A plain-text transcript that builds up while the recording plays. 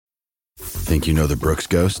Think you know the Brooks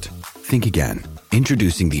Ghost? Think again.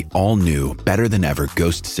 Introducing the all-new, better-than-ever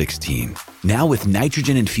Ghost 16. Now with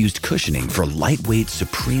nitrogen-infused cushioning for lightweight,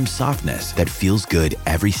 supreme softness that feels good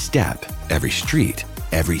every step, every street,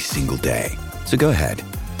 every single day. So go ahead,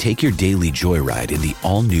 take your daily joyride in the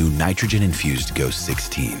all-new nitrogen-infused Ghost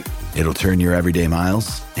 16. It'll turn your everyday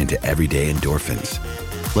miles into everyday endorphins.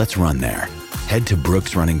 Let's run there. Head to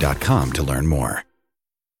brooksrunning.com to learn more.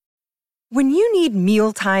 When you need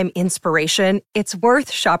mealtime inspiration, it's worth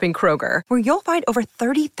shopping Kroger, where you'll find over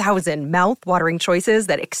 30,000 mouth-watering choices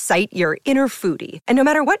that excite your inner foodie. And no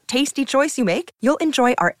matter what tasty choice you make, you'll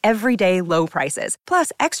enjoy our everyday low prices,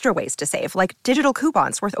 plus extra ways to save, like digital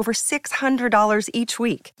coupons worth over $600 each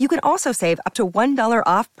week. You can also save up to $1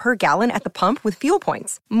 off per gallon at the pump with fuel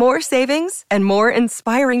points. More savings and more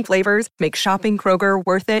inspiring flavors make shopping Kroger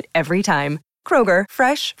worth it every time. Kroger,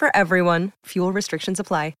 fresh for everyone. Fuel restrictions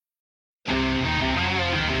apply.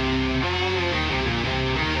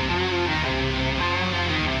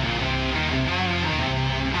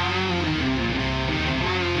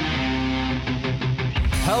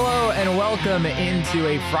 Hello and welcome into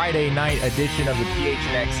a Friday night edition of the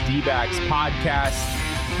PHNX D-Backs podcast.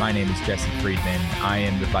 My name is Jesse Friedman. I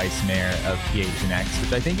am the vice mayor of PHNX,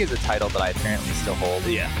 which I think is a title that I apparently still hold.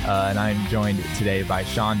 And I'm joined today by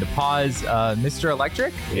Sean DePaz, Mr.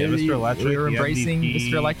 Electric. Yeah, Mr. Electric. You're embracing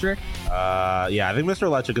MVP. Mr. Electric? Yeah, I think Mr.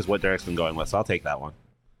 Electric is what Derek's been going with, so I'll take that one.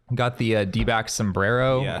 Got the D-Backs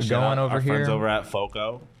sombrero going over our here. Friends over at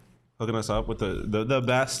Foco, hooking us up with the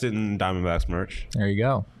best in Diamondbacks merch. There you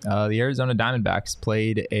go. The Arizona Diamondbacks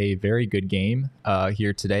played a very good game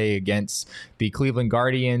here today against the Cleveland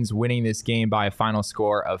Guardians, winning this game by a final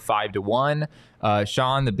score of 5-1.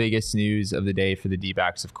 Sean, the biggest news of the day for the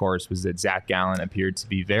D-Backs, of course, was that Zac Gallen appeared to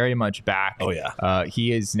be very much back. Oh, yeah.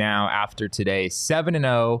 He is now, after today,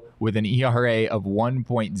 7-0 with an ERA of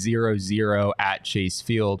 1.00 at Chase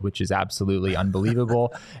Field, which is absolutely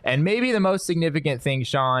unbelievable. And maybe the most significant thing,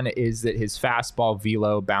 Sean, is that his fastball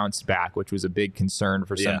velo bounced back, which was a big concern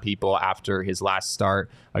for some people after his last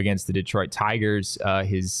start against the Detroit Tigers.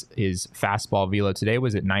 His fastball velo today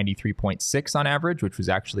was at 93.6 on average, which was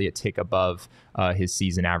actually a tick above his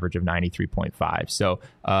season average of 93.5. So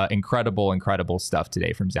incredible stuff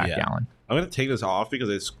today from Zac Gallen. I'm going to take this off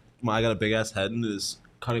because I got a big ass head and it's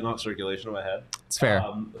cutting off circulation in my head. It's fair.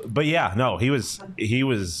 But yeah, no, he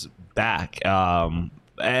was back.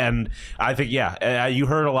 And I think, you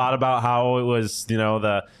heard a lot about how it was,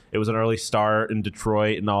 it was an early start in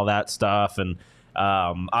Detroit and all that stuff. And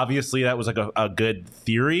obviously that was like a good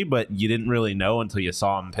theory, but you didn't really know until you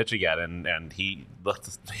saw him pitch again. And he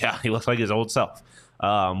looked like his old self,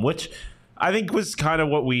 which I think was kind of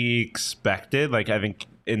what we expected. Like, I think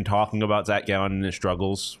in talking about Zac Gallen and his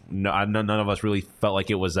struggles, none of us really felt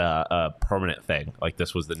like it was a permanent thing. Like,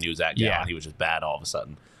 this was the new Zac Gallen. Yeah. He was just bad all of a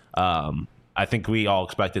sudden. I think we all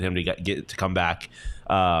expected him to get to come back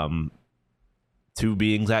to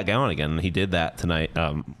being Zac Gallen again. He did that tonight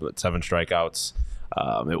with 7 strikeouts.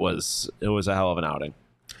 It was a hell of an outing.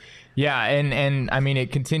 Yeah, and I mean,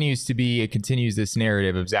 it continues this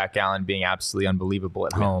narrative of Zac Gallen being absolutely unbelievable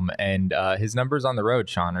at home, and his numbers on the road,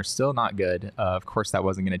 Sean, are still not good. Of course, that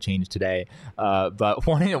wasn't going to change today. But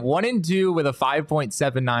 1-2 with a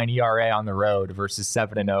 5.79 ERA on the road versus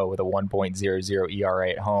 7-0 with a 1.00 ERA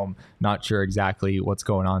at home. Not sure exactly what's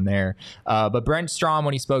going on there. But Brent Strom,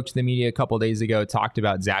 when he spoke to the media a couple days ago, talked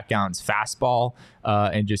about Zac Gallen's fastball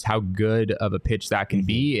and just how good of a pitch that can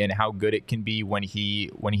be, and how good it can be when he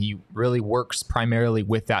really works primarily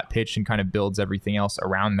with that pitch and kind of builds everything else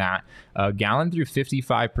around that. Gallen threw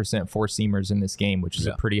 55% four-seamers in this game, which is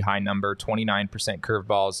a pretty high number, 29%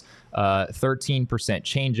 curveballs, 13%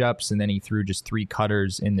 change-ups, and then he threw just 3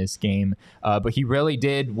 cutters in this game. But he really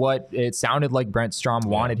did what it sounded like Brent Strom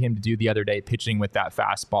wanted him to do the other day, pitching with that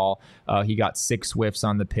fastball. He got 6 whiffs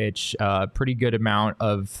on the pitch, pretty good amount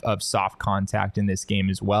of soft contact in this game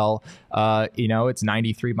as well. It's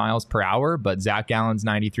 93 miles per hour, but Zac Gallen's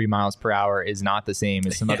 93 miles per hour is not the same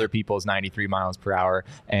as some other people's 93 miles per hour,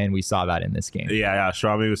 and we saw that in this game. Yeah.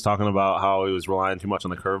 Strami was talking about how he was relying too much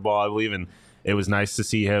on the curveball, I believe, and it was nice to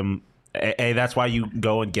see him. That's why you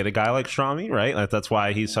go and get a guy like Strami, right? That's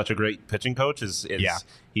why he's such a great pitching coach. Is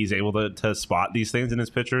he's able to spot these things in his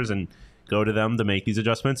pitchers and go to them to make these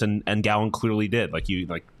adjustments, and Gallen clearly did, like you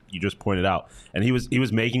just pointed out, and he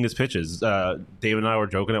was making his pitches. David and I were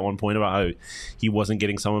joking at one point about how he wasn't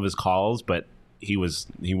getting some of his calls, but he was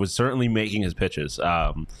certainly making his pitches.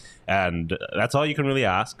 And that's all you can really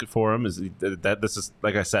ask for him, is that this is,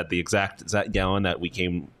 like I said, the exact Zac Gallen that we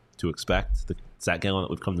came to expect, the Zac Gallen that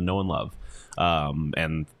we've come to know and love.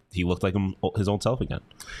 And he looked like his old self again.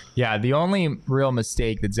 Yeah, the only real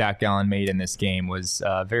mistake that Zac Gallen made in this game was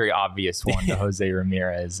a very obvious one to Jose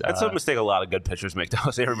Ramirez. That's a mistake a lot of good pitchers make to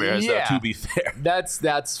Jose Ramirez, though, to be fair.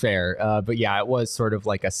 That's fair. But yeah, it was sort of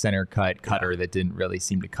like a center cutter that didn't really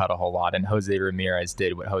seem to cut a whole lot. And Jose Ramirez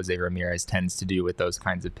did what Jose Ramirez tends to do with those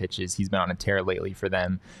kinds of pitches. He's been on a tear lately for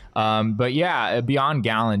them. But yeah, beyond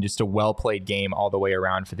Gallen, just a well-played game all the way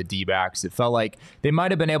around for the D-backs. It felt like they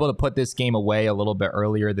might have been able to put this game away a little bit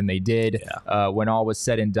earlier than they did. When all was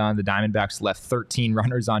said and done, the Diamondbacks left 13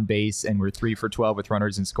 runners on base and were 3 for 12 with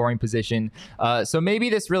runners in scoring position. So maybe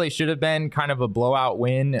this really should have been kind of a blowout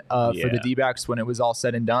win for the D-backs when it was all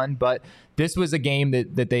said and done. But this was a game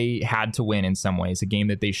that they had to win in some ways, a game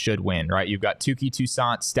that they should win, right? You've got Touki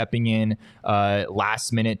Toussaint stepping in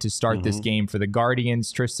last minute to start this game for the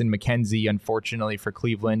Guardians. Tristan McKenzie, unfortunately for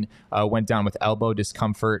Cleveland, went down with elbow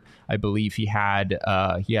discomfort. I believe he had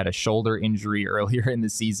a shoulder injury earlier in the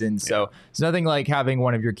season. So it's nothing like having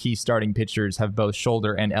one of your key starting pitchers have both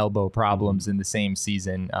shoulder and elbow problems in the same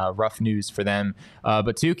season. Rough news for them.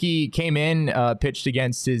 But Touki came in, pitched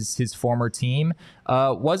against his former team.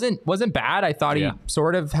 Wasn't bad. I thought he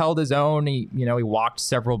sort of held his own. He walked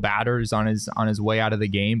several batters on his way out of the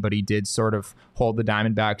game, but he did sort of hold the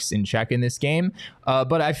Diamondbacks in check in this game.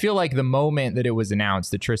 But I feel like the moment that it was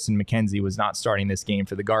announced that Tristan McKenzie was not starting this game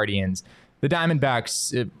for the Guardians, the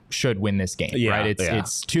Diamondbacks should win this game, right?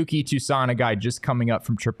 It's Touki Toussaint, a guy just coming up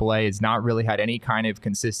from AAA, has not really had any kind of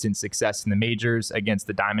consistent success in the majors against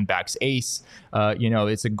the Diamondbacks ace.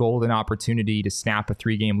 It's a golden opportunity to snap a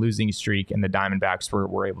 3-game losing streak, and the Diamondbacks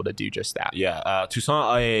were able to do just that. Yeah,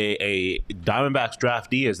 Toussaint, a Diamondbacks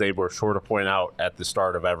draftee, as they were sure to point out at the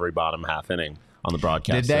start of every bottom half inning on the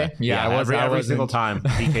broadcast. Did they? Yeah, every single time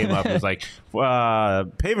he came up, it was like,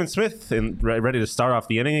 Pavin Smith ready to start off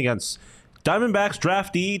the inning against Diamondbacks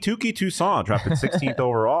draftee Touki Toussaint, drafted 16th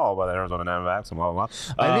overall by the Arizona Diamondbacks, and blah, blah,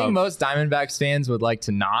 blah. I think most Diamondbacks fans would like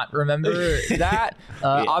to not remember that.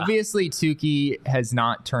 Obviously, Touki has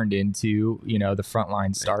not turned into, the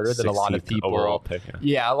frontline starter that a lot of people overall pick.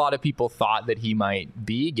 A lot of people thought that he might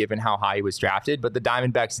be, given how high he was drafted. But the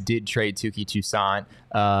Diamondbacks did trade Touki Toussaint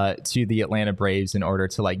to the Atlanta Braves in order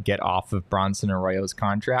to get off of Bronson Arroyo's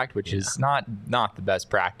contract, which is not the best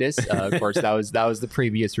practice. Of course, that was the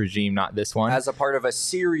previous regime, not this one. As a part of a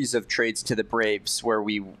series of trades to the Braves where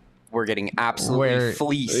we were getting absolutely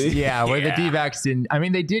fleeced. Where the D-backs didn't. I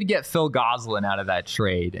mean, they did get Phil Gosselin out of that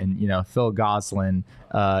trade, and Phil Gosselin,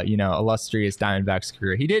 illustrious Diamondbacks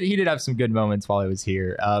career. He did have some good moments while he was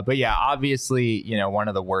here. But yeah, obviously, one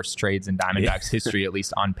of the worst trades in Diamondbacks history, at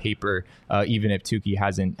least on paper. Even if Touki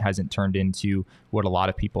hasn't turned into what a lot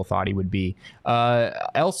of people thought he would be.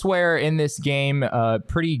 Elsewhere in this game,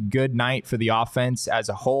 pretty good night for the offense as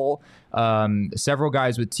a whole. Several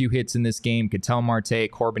guys with 2 hits in this game: Ketel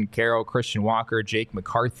Marte, Corbin Carroll, Christian Walker, Jake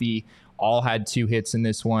McCarthy, all had 2 hits in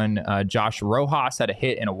this one. Josh Rojas had a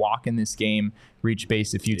hit and a walk in this game, reached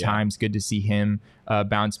base a few times. Good to see him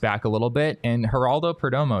bounce back a little bit. And Geraldo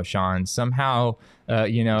Perdomo, Sean, somehow,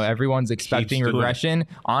 everyone's expecting regression.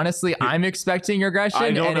 Honestly, I'm expecting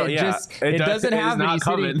regression, and it doesn't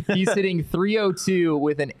happen. He's hitting 302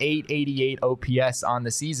 with an 888 OPS on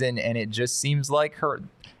the season, and it just seems like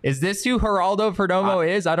Is this who Geraldo Perdomo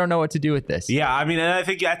is? I don't know what to do with this. Yeah, I mean, and I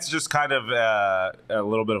think that's just kind of a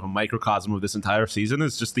little bit of a microcosm of this entire season.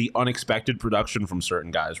 Is just the unexpected production from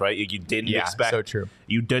certain guys, right? You didn't expect. So true.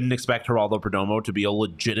 You didn't expect Geraldo Perdomo to be a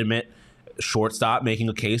legitimate shortstop making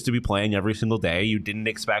a case to be playing every single day. You didn't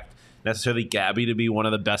expect necessarily Gabby to be one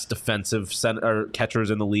of the best defensive catchers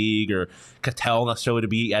in the league, or Ketel necessarily to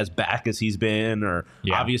be as back as he's been, or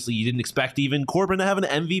obviously you didn't expect even Corbin to have an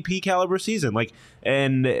MVP caliber season.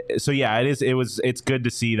 It's good to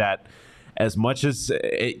see that. As much as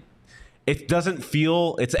it doesn't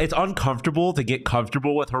feel, it's uncomfortable to get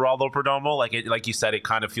comfortable with Geraldo Perdomo. Like you said, it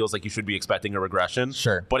kind of feels like you should be expecting a regression.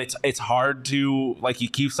 Sure, but it's hard to, he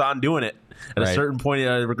keeps on doing it. At a certain point,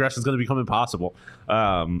 regression is going to become impossible.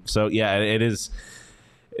 It is,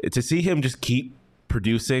 to see him just keep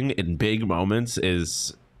producing in big moments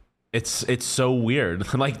is. It's so weird.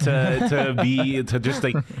 To just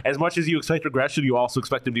as much as you expect regression, you also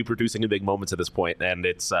expect him to be producing in big moments at this point, and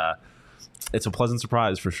it's a pleasant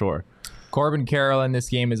surprise for sure. Corbin Carroll in this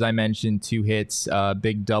game, as I mentioned, 2 hits,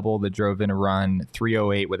 big double that drove in a run,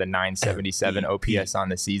 308 with a 977 OPS on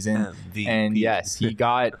the season. And yes, he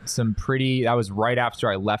got some that was right after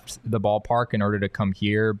I left the ballpark in order to come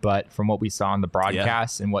here. But from what we saw on the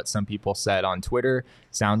broadcast and what some people said on Twitter,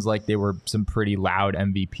 sounds like there were some pretty loud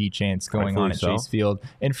MVP chants going on at Chase Field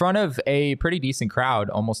in front of a pretty decent crowd,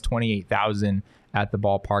 almost 28,000 at the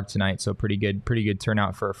ballpark tonight. So pretty good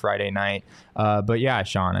turnout for a Friday night. But yeah,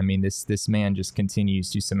 Sean, I mean, this man just continues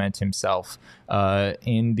to cement himself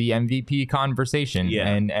in the MVP conversation. Yeah.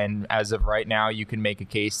 And as of right now, you can make a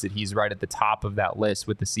case that he's right at the top of that list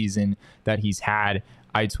with the season that he's had.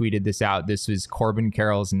 I tweeted this out. This was Corbin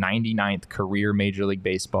Carroll's 99th career Major League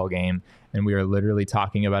Baseball game. And we are literally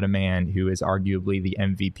talking about a man who is arguably the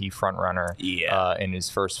MVP frontrunner in his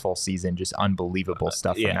first full season. Just unbelievable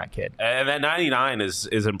stuff from that kid. And that 99 is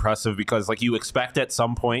impressive because, like, you expect at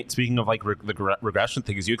some point, speaking of like the regression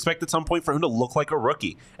things, you expect at some point for him to look like a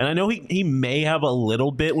rookie. And I know he may have a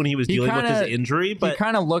little bit when he was dealing with his injury, but he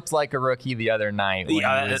kind of looked like a rookie the other night when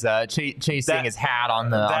he was chasing his hat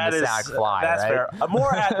on the sac fly. That's right? fair.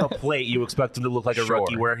 More at the plate, you expect him to look like a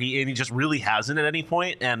rookie, where he just really hasn't at any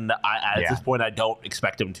point. And at this point, I don't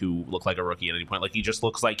expect him to look like a rookie at any point. Like, he just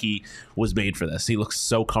looks like he was made for this. He looks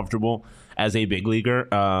so comfortable as a big leaguer,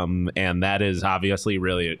 and that is obviously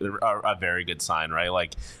really a very good sign, right?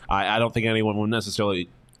 Like, I don't think anyone would necessarily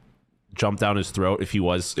jump down his throat if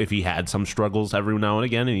he had some struggles every now and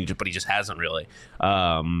again, but he just hasn't really.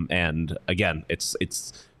 And again,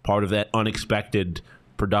 it's part of that unexpected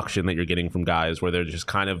production that you're getting from guys where they're just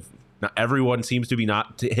kind of everyone seems to be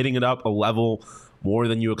not hitting it up a level more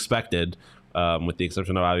than you expected, with the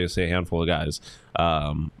exception of obviously a handful of guys.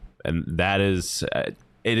 And that is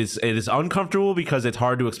it is uncomfortable because it's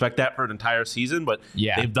hard to expect that for an entire season, but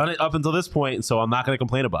they've done it up until this point, so I'm not going to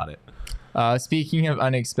complain about it. Speaking of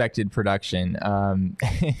unexpected production,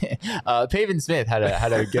 Pavin Smith had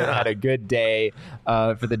a good day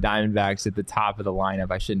for the Diamondbacks at the top of the lineup.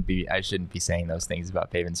 I shouldn't be saying those things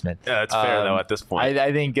about Pavin Smith. Yeah, it's fair though at this point.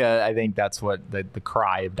 I think that's what the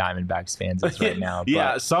cry of Diamondbacks fans is right now.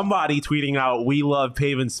 Yeah, somebody tweeting out "We love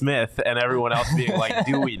Pavin Smith" and everyone else being like,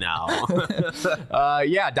 "Do we now?"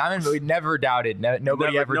 We never doubted.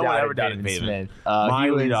 Nobody ever doubted Pavin Smith. My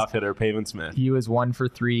leadoff hitter, Pavin Smith. He was 1 for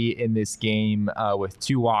 3 in this game with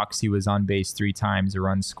 2 walks. He was on base 3 times, a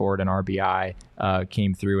run scored, an RBI,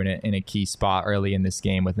 came through in a key spot early in this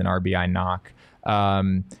game with an RBI knock.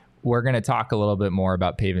 We're going to talk a little bit more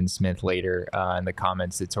about Pavin Smith later in the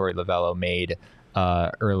comments that Torey Lovello made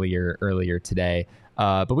earlier today.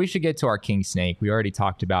 But we should get to our King Snake. We already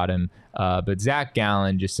talked about him. But Zac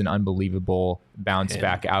Gallen, just an unbelievable bounce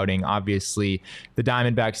back outing. Obviously, the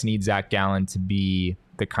Diamondbacks need Zac Gallen to be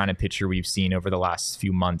the kind of pitcher we've seen over the last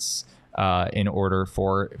few months in order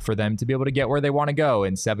for them to be able to get where they want to go.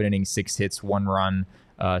 In 7 innings, 6 hits, 1 run,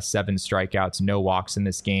 7 strikeouts, no walks in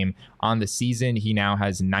this game. On the season, he now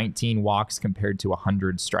has 19 walks compared to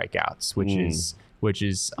 100 strikeouts, which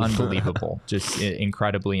is unbelievable. Just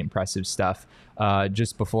incredibly impressive stuff.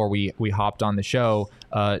 Just before we hopped on the show,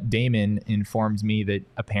 Damon informs me that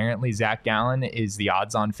apparently Zac Gallen is the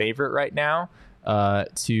odds-on favorite right now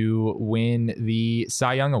to win the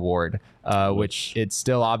Cy Young Award, which it's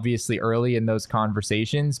still obviously early in those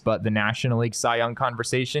conversations, but the National League Cy Young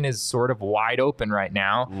conversation is sort of wide open right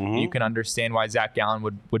now. Mm-hmm. You can understand why Zac Gallen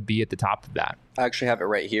would be at the top of that. I actually have it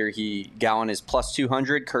right here. Gallen is plus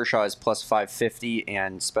 200, Kershaw is plus 550,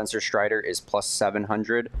 and Spencer Strider is plus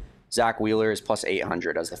 700. Zach Wheeler is plus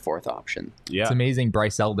 800 as the 4th option. Yeah, it's amazing.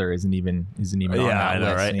 Bryce Elder isn't even on that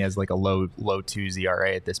list, right? And he has like a low 2s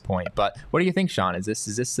ERA at this point. But what do you think, Sean? Is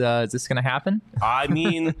this going to happen? I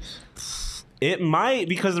mean, it might,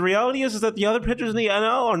 because the reality is that the other pitchers in the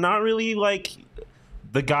NL are not really like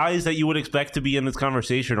the guys that you would expect to be in this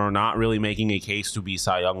conversation are not really making a case to be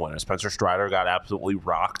Cy Young winners. Spencer Strider got absolutely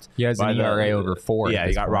rocked. He has an ERA over 4. Yeah,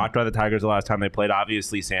 he got rocked by the Tigers the last time they played.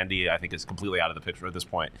 Obviously, Sandy, I think, is completely out of the picture at this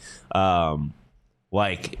point. And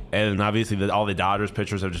obviously, all the Dodgers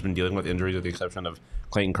pitchers have just been dealing with injuries, with the exception of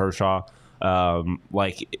Clayton Kershaw.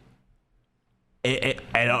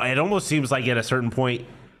 It almost seems like at a certain point,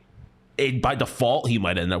 by default, he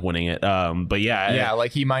might end up winning it. But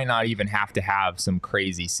like he might not even have to have some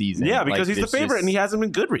crazy season. Yeah, because he's the favorite and he hasn't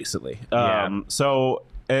been good recently. But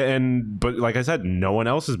like I said, no one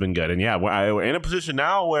else has been good. And we're in a position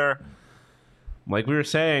now where, like we were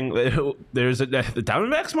saying, the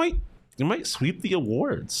Diamondbacks might sweep the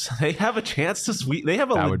awards. They have a chance to sweep. They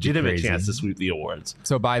have a legitimate chance to sweep the awards.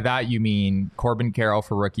 So by that you mean Corbin Carroll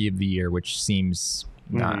for Rookie of the Year, which seems.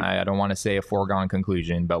 I don't want to say a foregone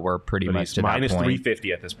conclusion, but we're pretty much to that point. Minus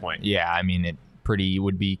 350 at this point. Yeah, I mean, it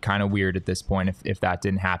would be kind of weird at this point if that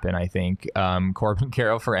didn't happen, I think. Corbin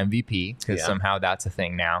Carroll for MVP, because somehow that's a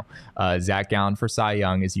thing now. Zac Gallen for Cy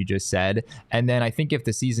Young, as you just said. And then I think if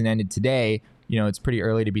the season ended today, it's pretty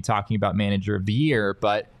early to be talking about manager of the year,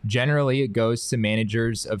 but generally it goes to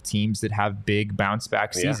managers of teams that have big bounce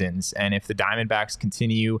back seasons. And if the Diamondbacks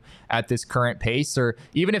continue at this current pace, or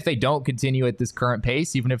even if they don't continue at this current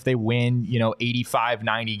pace, even if they win, 85,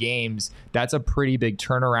 90 games, that's a pretty big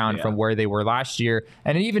turnaround from where they were last year.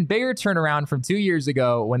 And an even bigger turnaround from 2 years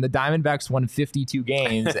ago when the Diamondbacks won 52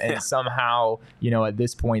 games and somehow, at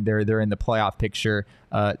this point they're in the playoff picture.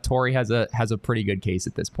 Torey has a pretty good case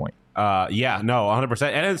at this point. 100%.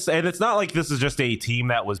 And it's not like this is just a team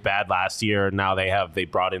that was bad last year. And now they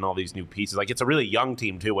brought in all these new pieces. Like, it's a really young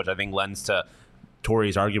team too, which I think lends to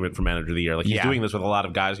Torey's argument for manager of the year. Like, he's doing this with a lot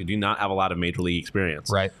of guys who do not have a lot of major league experience.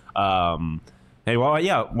 Right. Hey, well,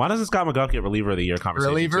 yeah. Why doesn't Scott McGuff get reliever of the year conversation?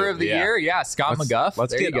 Reliever of the year, Scott McGuff.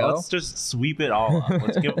 Let's just sweep it all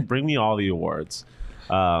up. Bring me all the awards.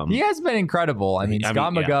 He has been incredible.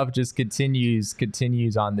 Scott McGuff just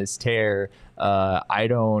continues on this tear.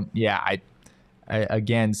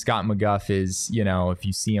 Again, Scott McGuff is, if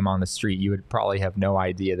you see him on the street, you would probably have no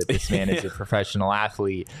idea that this man is a professional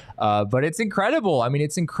athlete. But it's incredible.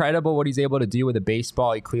 It's incredible what he's able to do with a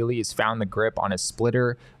baseball. He clearly has found the grip on his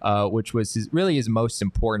splitter, which was his most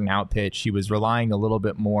important out pitch. He was relying a little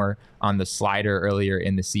bit more on the slider earlier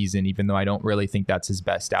in the season, even though I don't really think that's his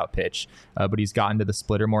best out pitch. But he's gotten to the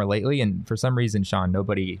splitter more lately, and for some reason, Sean,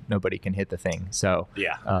 nobody can hit the thing. So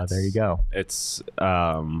there you go. It's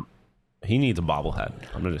he needs a bobblehead.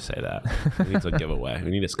 I'm going to say that. He needs a giveaway.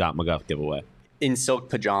 We need a Scott McGuff giveaway. In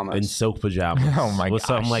silk pajamas. Oh, my God. With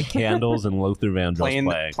some candles and Luther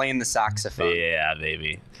Vandross playing the saxophone. Yeah,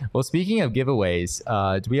 baby. Well, speaking of giveaways,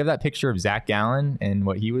 do we have that picture of Zac Gallen and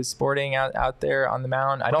what he was sporting out there on the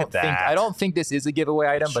mound? I don't think this is a giveaway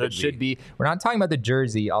item, but it should be. We're not talking about the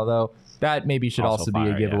jersey, although that maybe should also be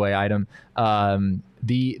a giveaway item.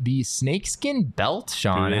 The snakeskin belt,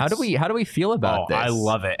 Sean. Dude, how do we feel about this? I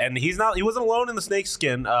love it. And he wasn't alone in the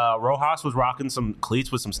snakeskin. Rojas was rocking some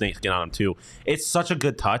cleats with some snakeskin on him too. It's such a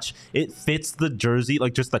good touch. It fits the jersey,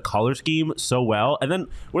 like just the color scheme so well. And then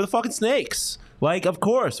we're the fucking snakes. Like, of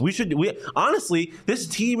course, we honestly, this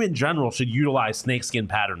team in general should utilize snakeskin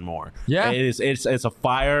pattern more. Yeah. It's a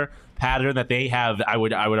fire pattern that they have, I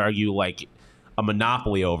would argue, like, a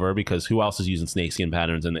monopoly over, because who else is using snakeskin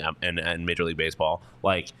patterns in Major League Baseball?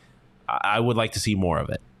 Like, I would like to see more of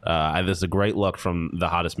it. This is a great look from the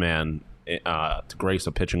hottest man to grace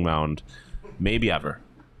a pitching mound, maybe ever.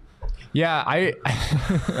 Yeah,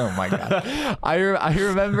 oh my God. I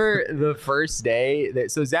remember the first day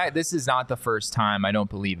Zach, this is not the first time, I don't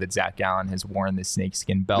believe, that Zac Gallen has worn this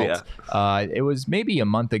snakeskin belt. Yeah. It was maybe a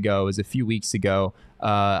month ago, it was a few weeks ago.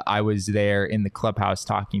 I was there in the clubhouse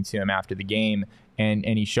talking to him after the game, and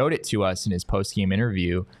he showed it to us in his post-game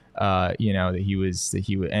interview. That he was,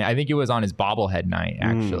 and I think it was on his bobblehead night,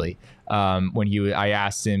 actually. When I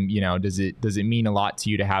asked him, does it mean a lot to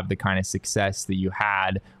you to have the kind of success that you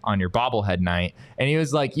had on your bobblehead night? And he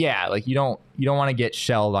was like, yeah, like you don't want to get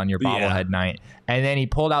shelled on your bobblehead night. And then he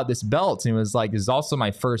pulled out this belt and was like, this is also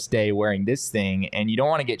my first day wearing this thing, and you don't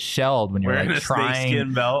want to get shelled when you're wearing like trying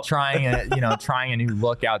a new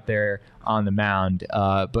look out there on the mound.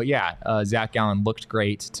 But Zac Gallen looked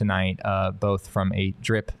great tonight, both from a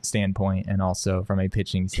drip standpoint and also from a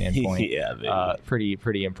pitching standpoint.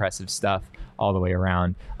 Pretty impressive stuff all the way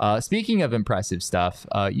around. Speaking of impressive stuff,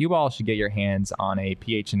 you all should get your hands on a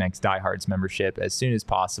PHNX Diehards membership as soon as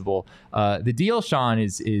possible. The deal, Sean,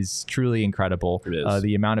 is truly incredible. It is.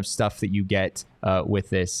 The amount of stuff that you get with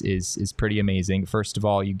this is pretty amazing. First of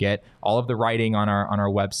all, you get all of the writing on our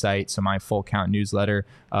website, so my full count newsletter.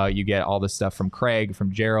 You get all the stuff from Craig,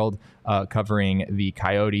 from Gerald, covering the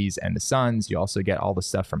Coyotes and the Suns. You also get all the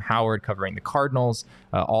stuff from Howard covering the Cardinals.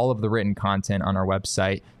 All of the written content on our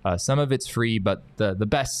website. Some of it's free, but the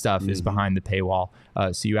best stuff is behind the paywall.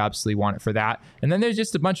 So you absolutely want it for that. And then there's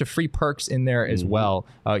just a bunch of free perks in there as well.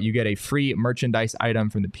 You get a free merchandise item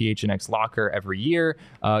from the PHNX locker every year.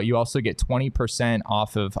 You also get 20%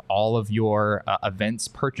 off of all of your events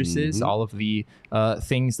purchases, all of the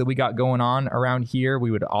things that we got going on around here.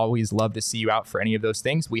 We would always love to see you out for any of those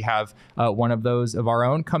things. We have one of those of our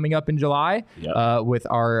own coming up in July with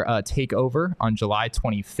our takeover on July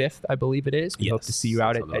 25th, I believe it is. We hope to see you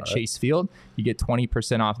out at Chase Field. You get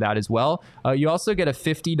 20% off that as well. You also get a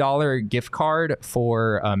 $50 gift card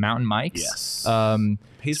for Mountain Mike's. Yes.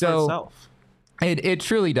 Pays for itself. It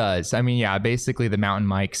truly does. I mean, basically the Mountain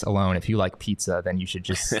Mike's alone, if you like pizza, then you should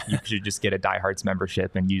just get a Diehards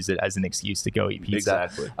membership and use it as an excuse to go eat pizza.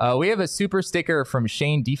 Exactly. We have a super sticker from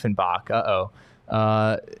Shane Diefenbach.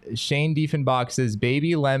 Shane Diefenbach says,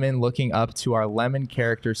 "Baby Lemon looking up to our Lemon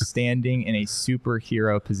character standing in a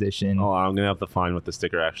superhero position." Oh, I'm going to have to find what the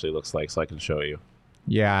sticker actually looks like so I can show you.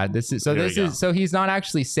 Yeah, this is so he's not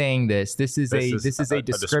actually saying this. This is a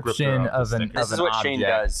description of an This is what object. Shane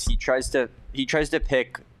does. He tries to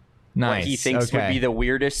pick what he thinks would be the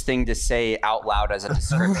weirdest thing to say out loud as a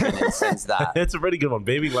description and sends that. It's a pretty good one.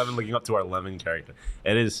 Baby Lemon looking up to our Lemon character.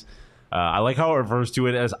 It is. I like how it refers to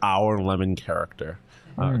it as our Lemon character.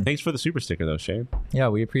 Thanks for the super sticker, though, Shane. Yeah,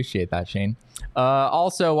 we appreciate that, Shane.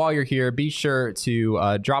 Also, while you're here, be sure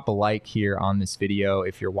to drop a like here on this video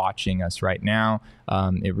if you're watching us right now.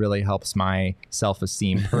 It really helps my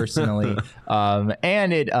self-esteem personally.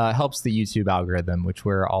 And it helps the YouTube algorithm, which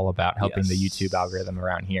we're all about, helping the YouTube algorithm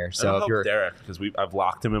around here. So if you're Derek, because I've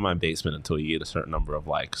locked him in my basement until you get a certain number of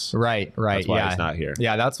likes. Right. That's why he's not here.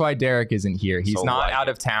 Yeah, that's why Derek isn't here. He's not out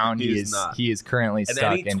of town. He is currently and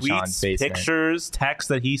stuck any in tweets, Sean's basement. Pictures, text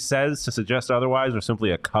that he says to suggest otherwise are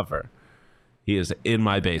simply a cover. He is in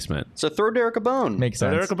my basement. So throw Derek a bone. Makes sense.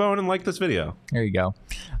 Throw Derek a bone and like this video. There you go.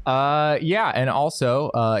 Yeah, and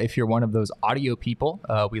also, if you're one of those audio people,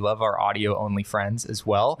 we love our audio-only friends as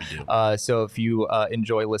well. So if you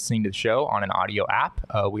enjoy listening to the show on an audio app,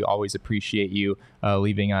 we always appreciate you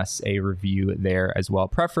leaving us a review there as well,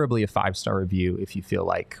 preferably a 5-star review if you feel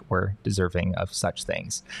like we're deserving of such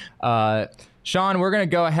things. Sean, we're going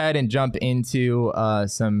to go ahead and jump into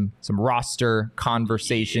some roster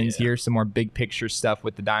conversations here, some more big picture stuff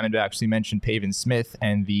with the Diamondbacks. We mentioned Pavin Smith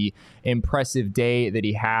and the impressive day that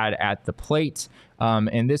he had at the plate.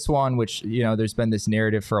 And this one, which, there's been this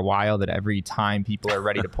narrative for a while that every time people are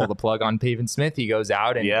ready to pull the plug on Pavin Smith, he goes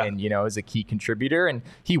out and is a key contributor. And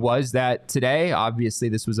he was that today. Obviously,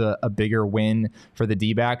 this was a bigger win for the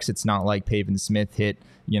D-backs. It's not like Pavin Smith hit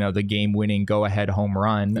the game-winning go-ahead home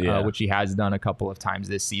run, which he has done a couple of times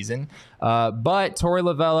this season. But Torey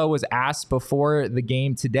Lovullo was asked before the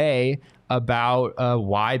game today about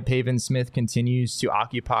why Pavin Smith continues to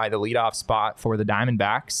occupy the leadoff spot for the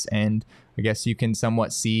Diamondbacks. And I guess you can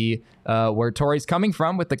somewhat see where Torey's coming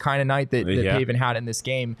from with the kind of night that Pavin had in this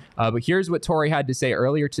game. But here's what Torey had to say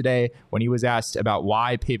earlier today when he was asked about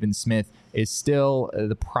why Pavin Smith is still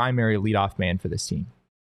the primary leadoff man for this team.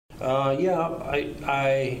 I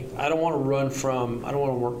don't want to run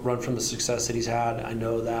from the success that he's had. I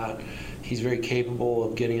know that he's very capable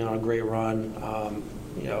of getting on a great run.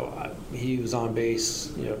 He was on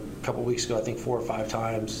base, a couple weeks ago, I think 4 or 5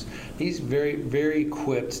 times. He's very, very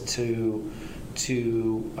equipped to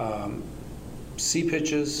see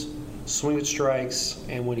pitches, swing at strikes,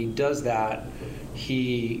 and when he does that,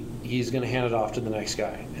 he's going to hand it off to the next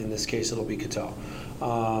guy. In this case, it'll be Cattell.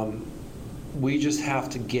 We just have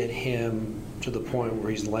to get him to the point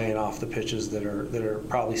where he's laying off the pitches that are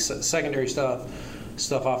probably secondary stuff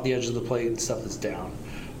off the edge of the plate, and stuff that's down.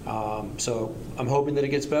 So I'm hoping that it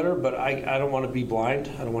gets better, but I don't want to be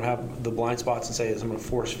blind. I don't want to have the blind spots and say I'm going to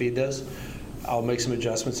force feed this. I'll make some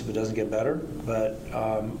adjustments if it doesn't get better, but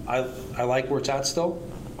I like where it's at still,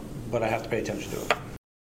 but I have to pay attention to it.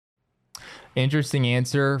 Interesting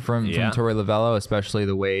answer from Torey Lovullo, especially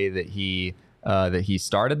the way that he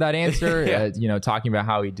started that answer, talking about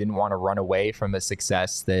how he didn't want to run away from the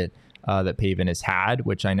success that Pavin has had,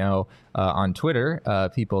 which I know on Twitter,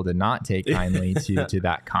 people did not take kindly to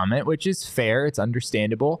that comment, which is fair. It's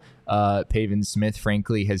understandable. Pavin Smith,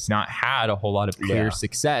 frankly, has not had a whole lot of clear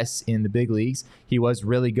success in the big leagues. He was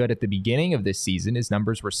really good at the beginning of this season. His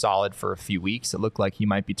numbers were solid for a few weeks. It looked like he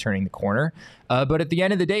might be turning the corner. But at the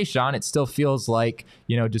end of the day, Sean, it still feels like,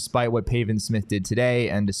 despite what Pavin Smith did today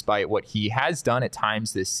and despite what he has done at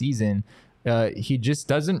times this season, he just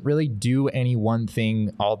doesn't really do any one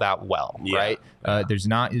thing all that well, right? There's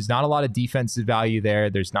not a lot of defensive value there.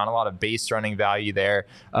 There's not a lot of base running value there.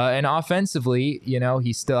 And offensively,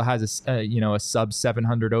 he still has a sub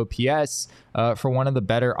 700 OPS for one of the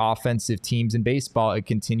better offensive teams in baseball. It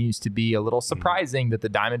continues to be a little surprising that the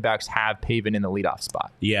Diamondbacks have Pavin in the leadoff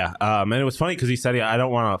spot. Yeah, and it was funny because he said, I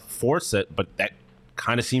don't want to force it, but that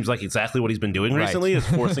kind of seems like exactly what he's been doing recently, is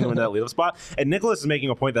forcing him into that leadoff spot. And Nicholas is making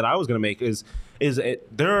a point that I was going to make it's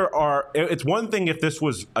one thing if this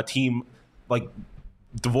was a team like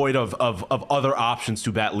devoid of other options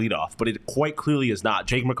to bat leadoff, but it quite clearly is not.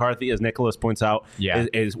 Jake McCarthy, as Nicholas points out,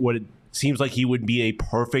 is what it seems like he would be a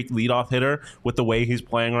perfect leadoff hitter with the way he's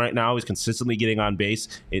playing right now. He's consistently getting on base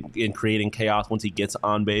and creating chaos once he gets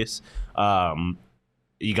on base.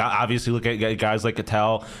 You got obviously look at guys like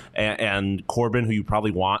Cattell and Corbin, who you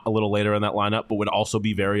probably want a little later in that lineup, but would also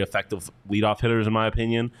be very effective leadoff hitters, in my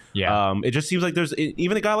opinion. It just seems like there's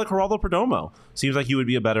even a guy like Geraldo Perdomo seems like he would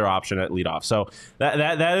be a better option at leadoff. So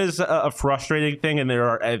that is a frustrating thing, and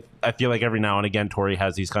I feel like every now and again Torey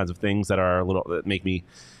has these kinds of things that make me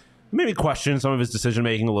maybe question some of his decision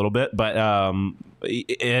making a little bit, but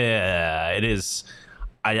it is.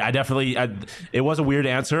 I definitely it was a weird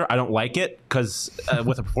answer. I don't like it because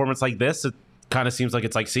with a performance like this, it kind of seems like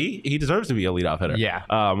it's like, see, he deserves to be a leadoff hitter. Yeah.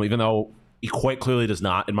 Even though he quite clearly does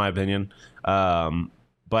not, in my opinion.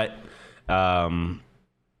 But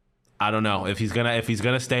I don't know if he's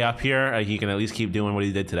gonna stay up here. He can at least keep doing what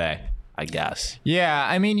he did today, I guess. Yeah,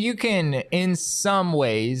 I mean, you can, in some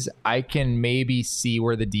ways, I can maybe see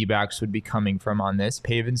where the D-backs would be coming from on this.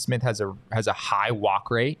 Pavin Smith has a high walk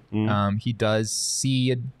rate. He does see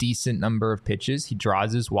a decent number of pitches. He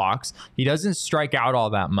draws his walks. He doesn't strike out all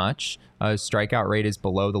that much. His strikeout rate is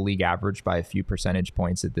below the league average by a few percentage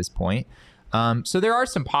points at this point. So there are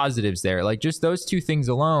some positives there. Like just those two things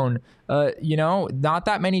alone, not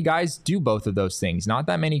that many guys do both of those things. Not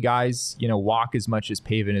that many guys, walk as much as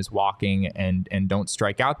Pavin is walking and don't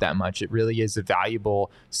strike out that much. It really is a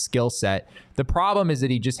valuable skill set. The problem is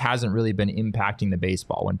that he just hasn't really been impacting the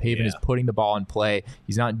baseball. When Pavin is putting the ball in play,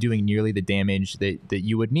 he's not doing nearly the damage that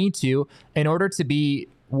you would need to in order to be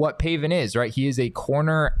what Pavin is, right? He is a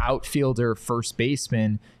corner outfielder, first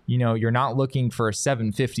baseman. You're not looking for a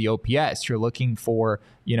 750 OPS. You're looking for,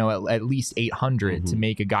 at least 800 to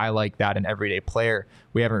make a guy like that an everyday player.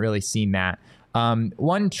 We haven't really seen that.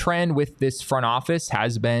 One trend with this front office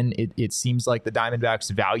has been, it seems like the Diamondbacks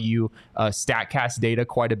value StatCast data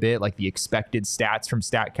quite a bit, like the expected stats from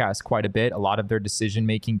StatCast quite a bit. A lot of their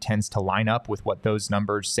decision-making tends to line up with what those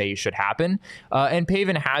numbers say should happen. And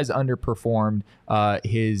Pavin has underperformed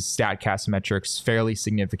his StatCast metrics fairly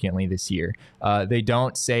significantly this year. They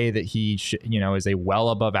don't say that he is a well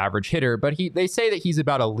above average hitter, but they say that he's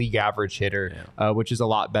about a league average hitter, which is a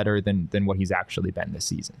lot better than what he's actually been this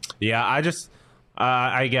season. Yeah,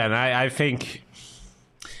 I think,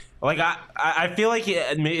 like, I feel like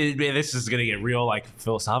this is gonna get real, like,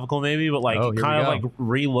 philosophical maybe, but like kind of like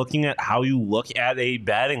re-looking at how you look at a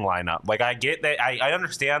batting lineup. Like, I get that, I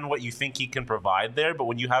understand what you think he can provide there, but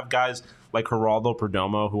when you have guys like Geraldo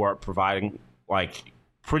Perdomo who are providing like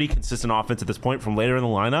pretty consistent offense at this point from later in the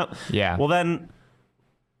lineup, well then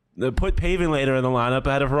put Pavin later in the lineup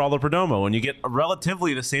ahead of Geraldo Perdomo, and you get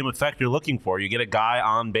relatively the same effect you're looking for. You get a guy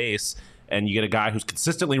on base, and you get a guy who's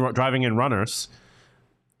consistently driving in runners.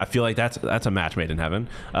 I feel like that's a match made in heaven.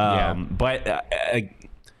 But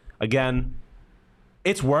again,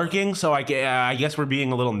 it's working. So I guess we're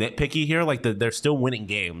being a little nitpicky here. Like they're still winning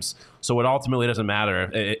games, so it ultimately doesn't matter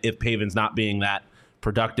if Pavin's not being that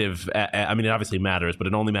productive. I mean, it obviously matters, but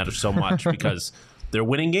it only matters so much because they're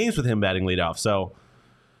winning games with him batting leadoff. So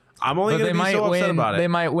I'm only going to be so upset about it. They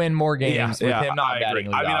might win more games with him not batting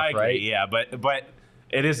leadoff, I agree, right? Yeah, but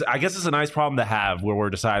it is. I guess it's a nice problem to have where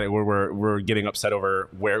we're getting upset over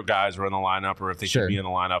where guys are in the lineup or if they should be in the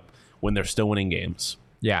lineup when they're still winning games.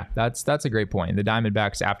 Yeah, that's a great point. The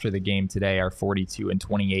Diamondbacks after the game today are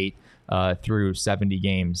 42-28 through 70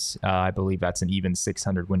 games. I believe that's an even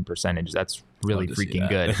 600 win percentage. That's really freaking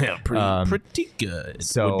good. Yeah, pretty good.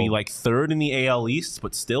 So it would be like third in the AL East,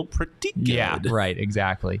 but still pretty good. Yeah, right,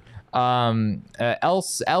 exactly. Elsewhere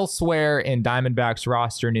in Diamondbacks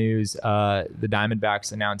roster news, the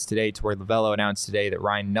Diamondbacks announced today, Torey Lovello announced today that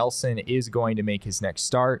Ryan Nelson is going to make his next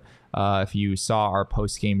start. If you saw our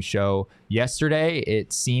post-game show yesterday,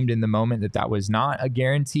 it seemed in the moment that was not a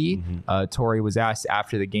guarantee. Torey was asked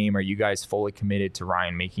after the game, are you guys fully committed to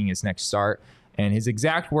Ryan making his next start? And his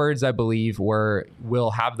exact words, I believe, were,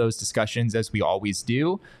 we'll have those discussions as we always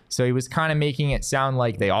do. So he was kind of making it sound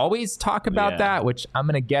like they always talk about that, which I'm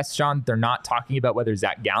going to guess, Sean, they're not talking about whether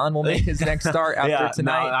Zac Gallen will make his next start after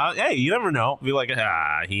tonight. Hey, you never know. Be like,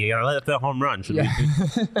 he got to let that home run.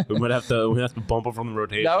 We might have to bump him from the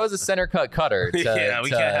rotation. That was a center cut cutter. We can't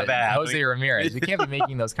have that. Jose Ramirez. We can't be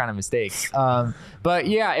making those kind of mistakes. But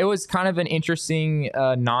yeah, it was kind of an interesting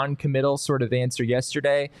non-committal sort of answer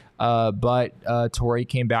yesterday. But Torey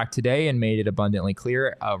came back today and made it abundantly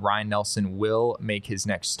clear Ryan Nelson will make his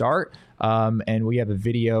next start. And we have a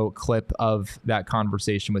video clip of that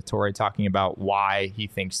conversation with Torey talking about why he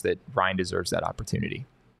thinks that Ryan deserves that opportunity.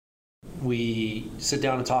 We sit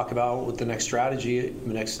down and talk about what the next strategy,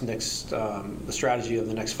 the strategy of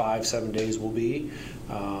the next 5-7 days will be.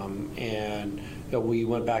 And we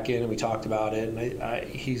went back in and we talked about it, and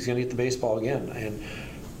he's going to get the baseball again. And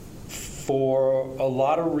for a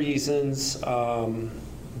lot of reasons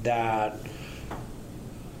that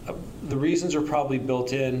the reasons are probably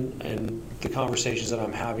built in the conversations that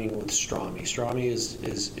I'm having with Strami. Strami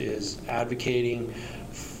is advocating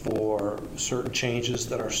for certain changes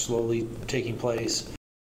that are slowly taking place.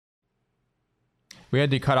 We had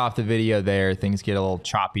to cut off the video there. Things get a little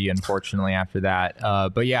choppy, unfortunately, after that.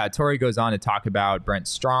 But yeah, Torey goes on to talk about Brent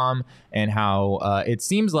Strom and how it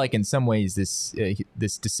seems like in some ways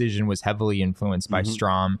this decision was heavily influenced by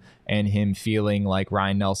Strom and him feeling like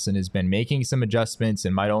Ryan Nelson has been making some adjustments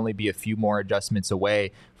and might only be a few more adjustments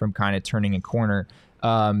away from kind of turning a corner.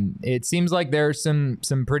 It seems like there's some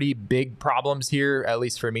pretty big problems here, at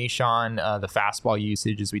least for me, Sean. The fastball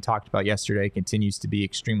usage, as we talked about yesterday, continues to be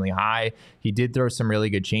extremely high. He did throw some really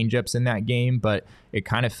good changeups in that game, but it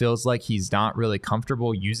kind of feels like he's not really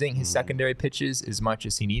comfortable using his secondary pitches as much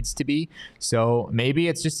as he needs to be. So maybe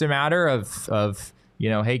it's just a matter of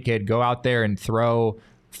hey kid, go out there and throw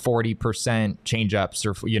 40% changeups,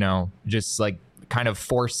 or just like kind of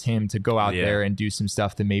force him to go out there and do some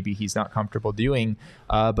stuff that maybe he's not comfortable doing.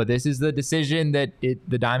 But this is the decision that the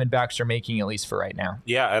Diamondbacks are making, at least for right now.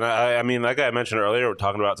 Yeah, and I mean, like I mentioned earlier, we're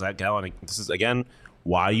talking about Zac Gallen. This is, again,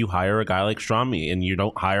 why you hire a guy like Stromy, and you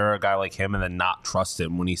don't hire a guy like him and then not trust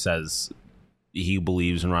him when he says he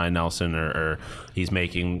believes in Ryan Nelson or he's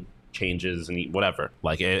making changes and whatever.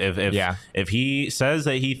 Like if he says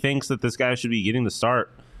that he thinks that this guy should be getting the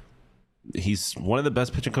start, he's one of the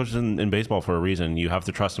best pitching coaches in baseball for a reason. You have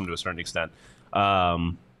to trust him to a certain extent.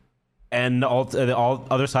 And the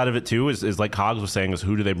other side of it too is like Cogs was saying, is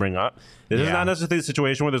who do they bring up? This is not necessarily a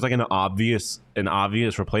situation where there's like an obvious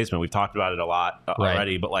replacement. We've talked about it a lot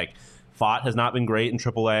already, but like Fott has not been great in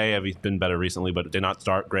AAA. He's been better recently, but did not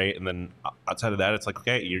start great. And then outside of that, it's like,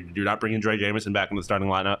 okay, you're not bringing Dre Jameson back in the starting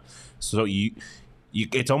lineup, so you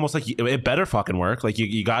it's almost like it better fucking work. Like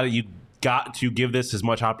you got to give this as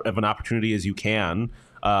much of an opportunity as you can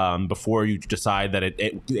before you decide that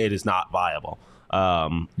it is not viable.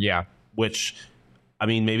 Which, I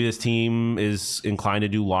mean, maybe this team is inclined to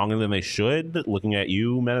do longer than they should, looking at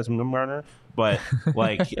you, Madison Bumgarner. But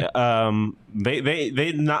like, they're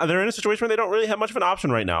in a situation where they don't really have much of an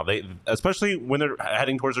option right now. Especially when they're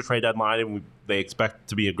heading towards the trade deadline and they expect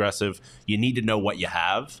to be aggressive. You need to know what you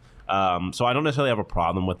have. So I don't necessarily have a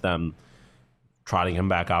problem with them trotting him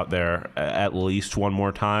back out there at least one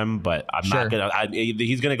more time, but he's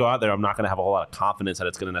gonna go out there. I'm not gonna have a whole lot of confidence that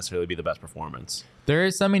it's gonna necessarily be the best performance. There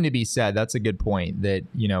is something to be said. That's a good point, that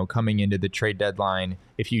coming into the trade deadline,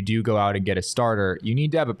 if you do go out and get a starter, you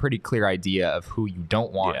need to have a pretty clear idea of who you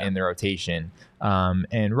don't want in the rotation.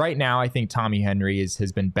 And right now, I think Tommy Henry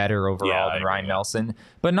has been better overall than Ryan Nelson,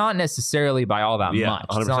 but not necessarily by all that much.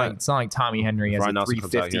 It's not like Tommy Henry has a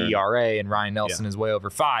 3.50 ERA and Ryan Nelson is way over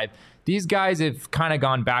 5. These guys have kind of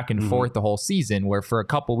gone back and forth the whole season, where for a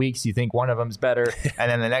couple weeks you think one of them's better, and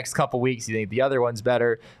then the next couple weeks you think the other one's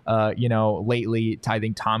better. Lately, I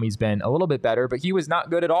think Tommy's been a little bit better, but he was not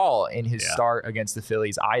good at all in his start against the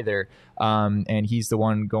Phillies either. And he's the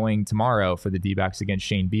one going tomorrow for the D-backs against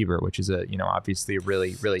Shane Bieber, which is obviously a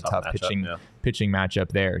really, really tough pitching matchup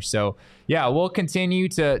there. So we'll continue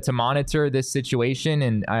to monitor this situation.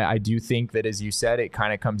 And I do think that, as you said, it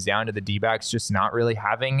kind of comes down to the D-backs just not really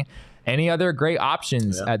having any other great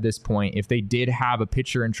options at this point. If they did have a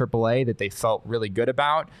pitcher in AAA that they felt really good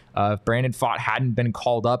about, if Brandon Pfaadt hadn't been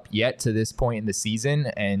called up yet to this point in the season,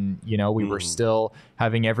 and we were still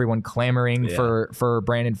having everyone clamoring for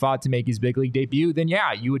Brandon Pfaadt to make his big league debut, then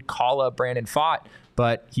you would call up Brandon Pfaadt.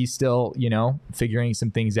 But he's still, figuring some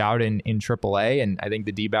things out in AAA, and I think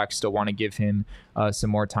the D-backs still want to give him some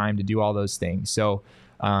more time to do all those things. So,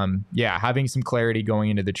 having some clarity going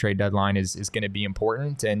into the trade deadline is going to be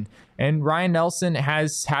important. And Ryan Nelson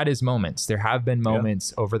has had his moments. There have been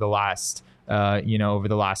moments over the last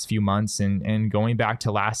few months, and going back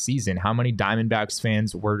to last season, how many Diamondbacks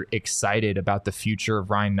fans were excited about the future of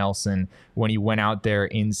Ryan Nelson when he went out there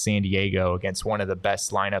in San Diego against one of the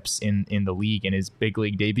best lineups in the league in his big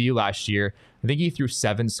league debut last year. I think he threw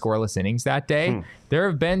 7 scoreless innings that day. There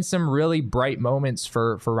have been some really bright moments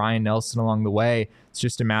for Ryan Nelson along the way. It's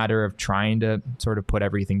just a matter of trying to sort of put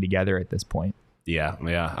everything together at this point.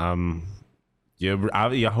 I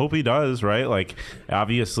hope he does, right? Like,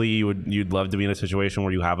 obviously, you'd love to be in a situation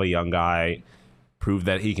where you have a young guy prove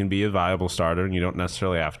that he can be a viable starter, and you don't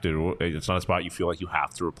necessarily have to. It's not a spot you feel like you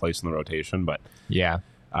have to replace in the rotation, but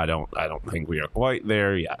I don't think we are quite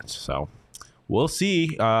there yet. So we'll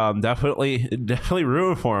see. Definitely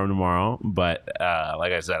rooting for him tomorrow, but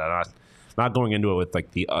like I said, I'm not going into it with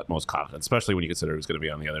like the utmost confidence, especially when you consider who's going to be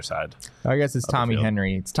on the other side. I guess it's Tommy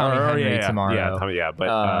Henry. It's Tommy Henry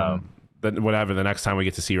tomorrow. But whatever, the next time we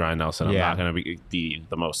get to see Ryan Nelson, I'm not going to be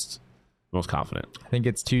the most confident. I think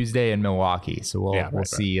it's Tuesday in Milwaukee, so we'll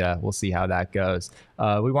see how that goes.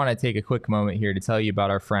 We want to take a quick moment here to tell you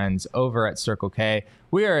about our friends over at Circle K.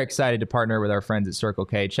 We are excited to partner with our friends at Circle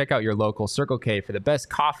K. Check out your local Circle K for the best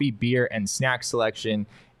coffee, beer, and snack selection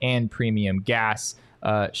and premium gas.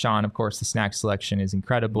 Sean, of course, the snack selection is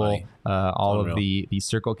incredible. All of the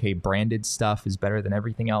Circle K branded stuff is better than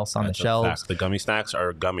everything else on the shelves. The gummy snacks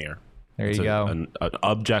are gummier. There you go. An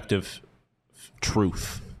objective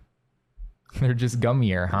truth. They're just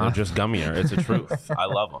gummier, huh? They're just gummier. It's a truth. I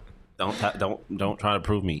love them. Don't try to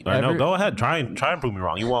prove me. Or no, go ahead. Try and prove me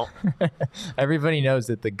wrong. You won't. Everybody knows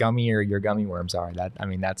that the gummier your gummy worms are.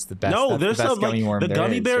 That's the best. No, there's the best some gummy worm the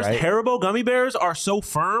gummy bears. right? Haribo gummy bears are so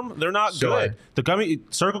firm. They're not good. The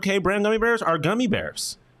Circle K brand gummy bears are gummy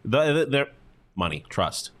bears. They're money.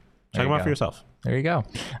 Trust. Check them out for yourself. There you go.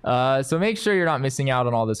 So make sure you're not missing out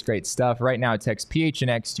on all this great stuff. Right now, text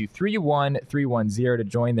PHNX to 31310 to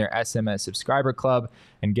join their SMS subscriber club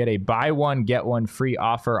and get a buy one, get one free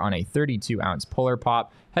offer on a 32-ounce Polar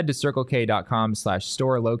Pop. Head to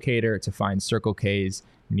CircleK.com/store locator to find Circle K's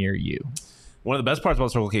near you. One of the best parts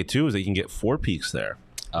about Circle K, too, is that you can get Four Peaks there.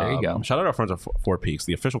 There you go. Shout out our friends at Four Peaks,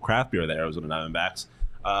 the official craft beer there was in the Diamondbacks.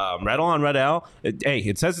 Red on Red Ale.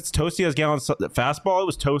 It says it's toasty as Gallen's fastball. It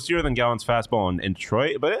was toastier than Gallen's fastball in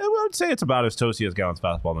Detroit, but I would say it's about as toasty as Gallen's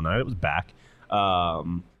fastball tonight. It was back.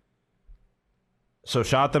 So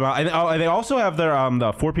shout them out. And they also have their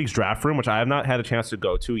the Four Peaks draft room, which I have not had a chance to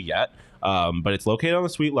go to yet. But it's located on the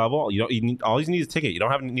suite level. All you need is a ticket. You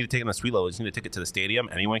don't need a ticket on the suite level. You just need a ticket to the stadium.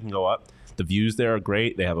 Anyone can go up. The views there are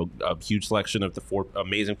great. They have a huge selection of the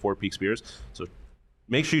amazing Four Peaks beers. So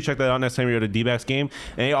make sure you check that out next time you're at a D-backs game.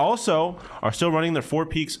 And they also are still running their Four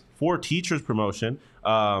Peaks for Teachers promotion.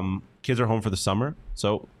 Kids are home for the summer,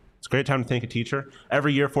 so it's a great time to thank a teacher.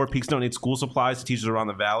 Every year, Four Peaks donates school supplies to teachers around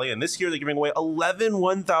the valley. And this year, they're giving away 11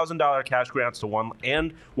 $1,000 cash grants to one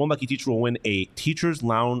lucky teacher will win a Teachers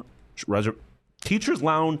Lounge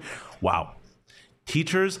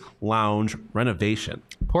renovation.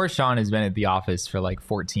 Poor Sean has been at the office for like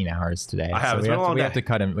 14 hours today. I have. So we have to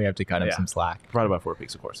cut him. We have to cut him some slack. Brought about 4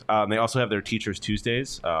 Peaks, of course. They also have their Teachers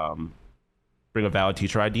Tuesdays. Bring a valid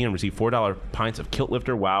teacher ID and receive $4 pints of Kilt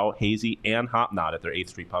Lifter, Wow, Hazy, and Hop Knot at their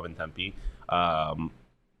 8th Street Pub in Tempe.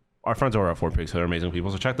 Our friends over at 4 Peaks, they're amazing people.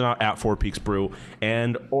 So check them out at 4 Peaks Brew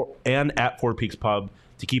and at 4 Peaks Pub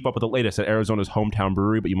to keep up with the latest at Arizona's hometown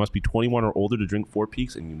brewery. But you must be 21 or older to drink 4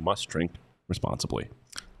 Peaks, and you must drink responsibly.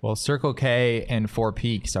 Well, Circle K and Four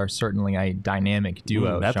Peaks are certainly a dynamic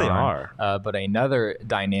duo, that Sean. they are. But another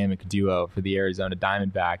dynamic duo for the Arizona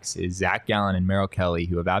Diamondbacks is Zac Gallen and Merrill Kelly,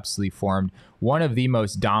 who have absolutely formed one of the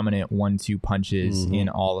most dominant 1-2 punches in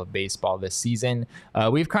all of baseball this season.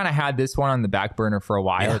 We've kind of had this one on the back burner for a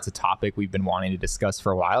while. Yeah. It's a topic we've been wanting to discuss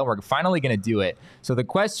for a while. We're finally going to do it. So the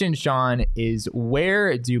question, Sean, is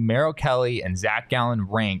where do Merrill Kelly and Zac Gallen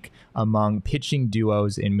rank among pitching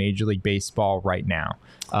duos in Major League Baseball right now?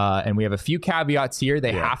 And we have a few caveats here.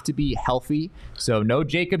 They have to be healthy. So no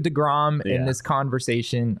Jacob deGrom in this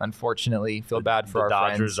conversation, unfortunately. Feel bad for our friends. The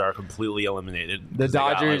Dodgers are completely eliminated. The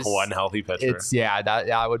Dodgers, got, one healthy pitcher.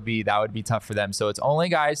 That would be tough for them. So it's only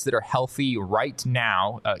guys that are healthy right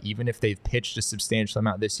now, even if they've pitched a substantial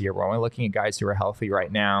amount this year. We're only looking at guys who are healthy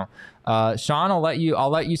right now. Sean, I'll let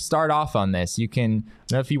you start off on this. You can, I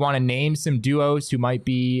don't know if you want to name some duos who might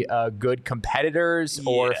be good competitors,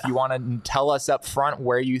 or if you want to tell us up front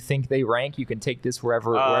where you think they rank. You can take this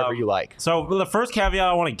wherever you like. So the first caveat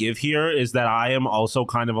I want to give here is that I am also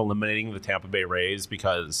kind of eliminating the Tampa Bay Rays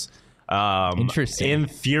because interesting. In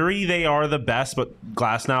theory, they are the best, but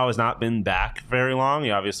Glasnow has not been back very long.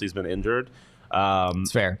 He obviously has been injured.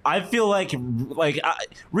 It's fair. I feel like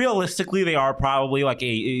realistically, they are probably like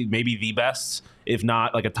maybe the best, if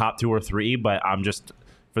not like a top 2 or 3. But I'm just,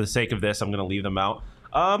 for the sake of this, I'm going to leave them out.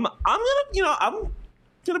 I'm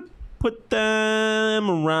gonna put them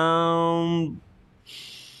around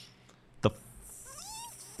the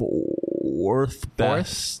fourth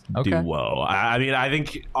best duo. I mean, I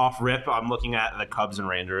think off rip, I'm looking at the Cubs and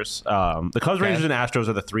Rangers. The Cubs, Rangers, and Astros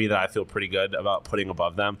are the 3 that I feel pretty good about putting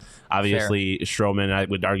above them. Obviously, Stroman, I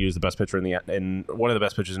would argue, is the best pitcher in one of the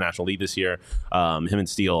best pitchers in the National League this year. Him and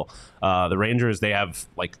Steele. The Rangers, they have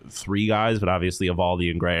like 3 guys, but obviously Evaldi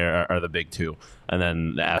and Gray are the big 2, and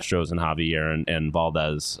then the Astros and Javier and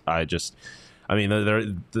Valdez. I mean,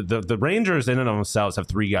 the Rangers in and of themselves have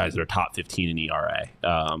 3 guys that are top 15 in ERA.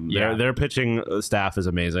 Their pitching staff is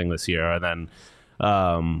amazing this year, and then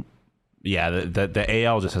the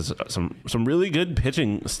AL just has some really good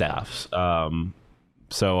pitching staffs.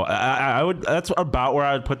 So I would, that's about where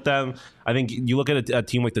I would put them. I think you look at a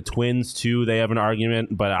team like the Twins too; they have an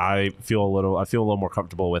argument, but I feel a little more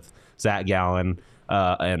comfortable with Zac Gallen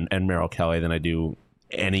and Merrill Kelly than I do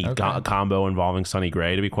any combo involving Sonny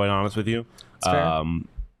Gray, to be quite honest with you.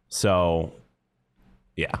 So,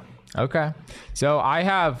 yeah. Okay. So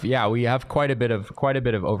we have quite a bit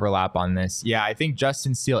of overlap on this. Yeah, I think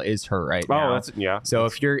Justin Steele is hurt right now. So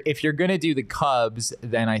if you're gonna do the Cubs,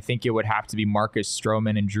 then I think it would have to be Marcus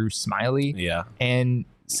Stroman and Drew Smyly. Yeah. And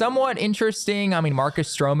somewhat interesting. I mean,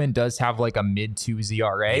 Marcus Stroman does have like a mid-2s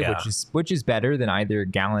ERA, which is better than either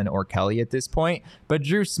Gallen or Kelly at this point. But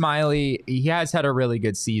Drew Smyly, he has had a really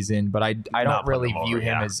good season, but I don't really view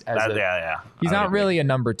him as he's not really a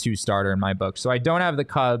number 2 starter in my book. So I don't have the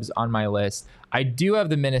Cubs on my list. I do have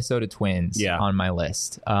the Minnesota Twins on my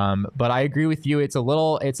list. But I agree with you. It's a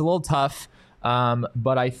little tough.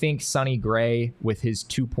 But I think Sonny Gray with his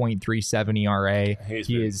 2.37 ERA,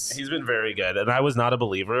 he's been very good. And I was not a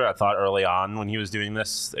believer. I thought early on when he was doing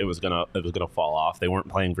this, it was gonna fall off. They weren't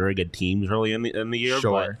playing very good teams early in the year.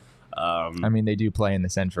 Sure. But, I mean, they do play in the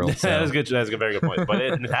Central. So. That's a very good point. But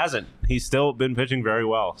it hasn't. He's still been pitching very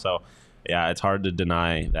well. So yeah, it's hard to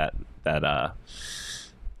deny that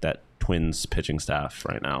Twins pitching staff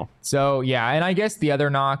right now. So yeah, and I guess the other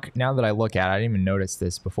knock, now that I look at it, I didn't even notice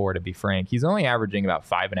this before, to be frank, he's only averaging about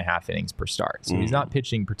 5.5 innings per start. So he's not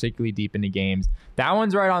pitching particularly deep into games. That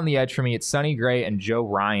one's right on the edge for me. It's Sonny Gray and Joe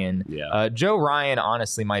Ryan. Joe Ryan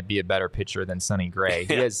honestly might be a better pitcher than Sonny Gray.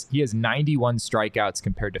 He has 91 strikeouts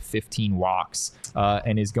compared to 15 walks,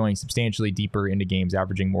 and is going substantially deeper into games,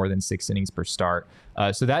 averaging more than 6 innings per start.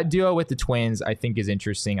 So that duo with the Twins, I think, is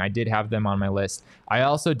interesting. I did have them on my list. I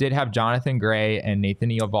also did have Jonathan Gray and Nathan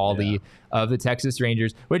Eovaldi of the Texas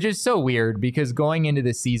Rangers, which is so weird because going into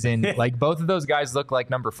the season, like both of those guys look like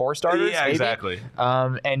number 4 starters. Yeah, maybe. Exactly.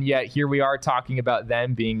 And yet here we are talking about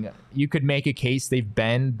them being, you could make a case they've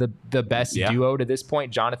been the best duo to this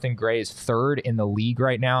point. Jonathan Gray is 3rd in the league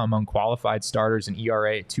right now among qualified starters in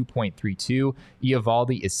ERA at 2.32.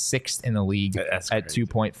 Eovaldi is 6th in the league at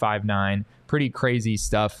 2.59. Pretty crazy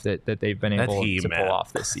stuff that they've been able to pull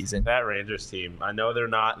off this season. That Rangers team. I know they're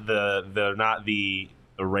not the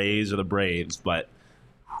Rays or the Braves, but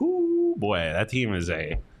boy, that team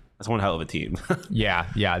that's one hell of a team.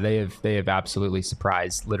 yeah, they have absolutely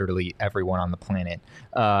surprised literally everyone on the planet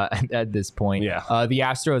at this point. Yeah. The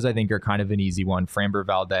Astros, I think, are kind of an easy one. Framber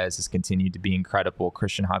Valdez has continued to be incredible.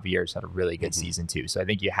 Christian Javier's had a really good season too. So I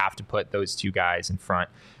think you have to put those 2 guys in front.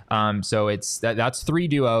 So that's 3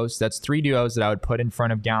 duos. That's 3 duos that I would put in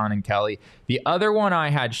front of Gallen and Kelly. The other one I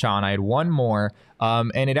had, Sean, I had one more,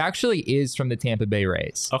 and it actually is from the Tampa Bay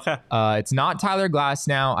Rays. Okay. It's not Tyler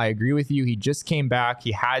Glasnow. I agree with you. He just came back.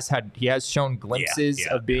 He has shown glimpses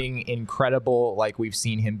of being incredible, like we've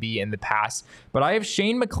seen him be in the past. But I have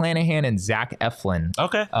Shane McClanahan and Zach Eflin.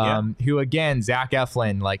 Okay. Who again, Zach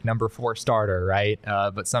Eflin, like number 4 starter, right?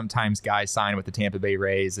 But sometimes guys sign with the Tampa Bay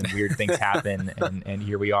Rays and weird things happen, and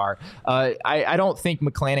here we are. I don't think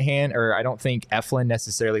McClanahan or I don't think Eflin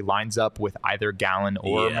necessarily lines up with either Gallen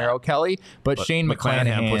or Merrill Kelly, but Shane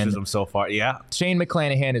McClanahan pushes him so far. Yeah, Shane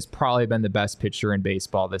McClanahan has probably been the best pitcher in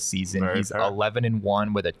baseball this season. He's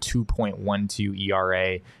 11-1 with a 2.12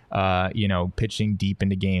 ERA. Pitching deep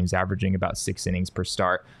into games, averaging about 6 innings per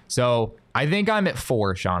start. So I think I'm at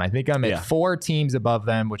 4, Sean. I think I'm at 4 teams above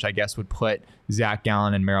them, which I guess would put Zac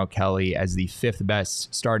Gallen and Merrill Kelly as the 5th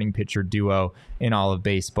best starting pitcher duo in all of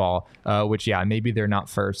baseball. Which, maybe they're not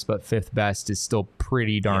first, but 5th best is still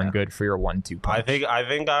pretty darn good for your 1-2 punch. I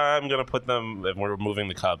think I'm gonna put them. If we're moving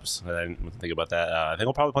the Cubs, I didn't think about that. I think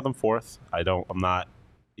I'll probably put them 4th. I'm not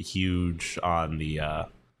huge on the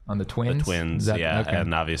Twins. The Twins, okay.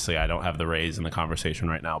 And obviously I don't have the Rays in the conversation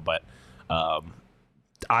right now, but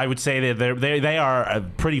I would say that they are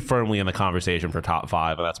pretty firmly in the conversation for top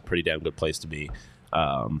 5, and that's a pretty damn good place to be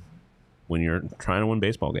when you're trying to win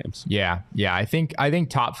baseball games. Yeah. I think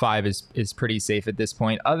top 5 is pretty safe at this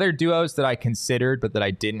point. Other duos that I considered but that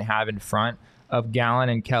I didn't have in front of Gallen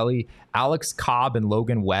and Kelly, Alex Cobb and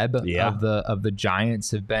Logan Webb of the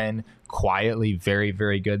Giants have been quietly very,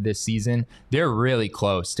 very good this season. They're really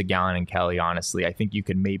close to Gallen and Kelly, honestly. I think you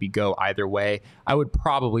could maybe go either way. I would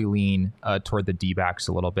probably lean toward the D-backs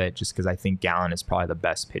a little bit just because I think Gallen is probably the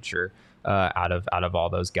best pitcher out of all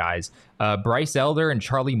those guys. Bryce Elder and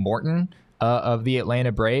Charlie Morton of the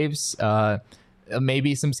Atlanta Braves.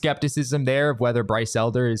 Maybe some skepticism there of whether Bryce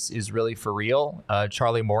Elder is really for real.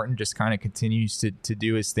 Charlie Morton just kind of continues to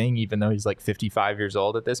do his thing, even though he's like 55 years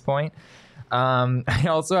old at this point. I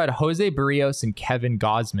also had Jose Barrios and Kevin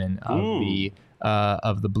Gausman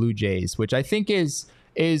of the Blue Jays, which I think is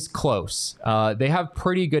close. They have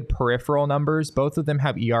pretty good peripheral numbers. Both of them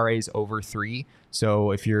have ERAs over 3.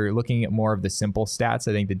 So if you're looking at more of the simple stats,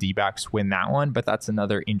 I think the D-backs win that one. But that's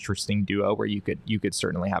another interesting duo where you could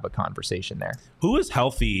certainly have a conversation there. Who is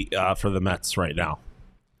healthy for the Mets right now?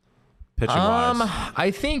 pitching wise?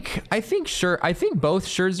 I think both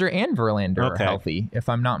Scherzer and Verlander are healthy. If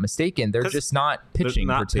I'm not mistaken, they're just not pitching.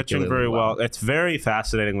 They're not particularly pitching very well. It's very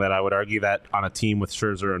fascinating that I would argue that on a team with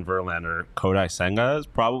Scherzer and Verlander, Kodai Senga is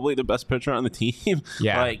probably the best pitcher on the team.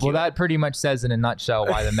 Yeah, well, that pretty much says in a nutshell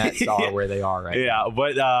why the Mets are where they are right now. Yeah,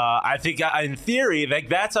 but I think in theory, like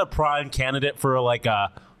that's a prime candidate for like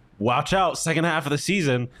a watch out second half of the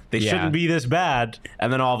season. They shouldn't be this bad,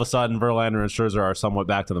 and then all of a sudden Verlander and Scherzer are somewhat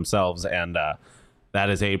back to themselves, and that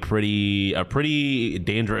is a pretty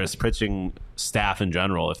dangerous pitching staff in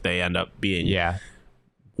general if they end up being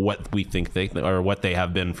what we think they or what they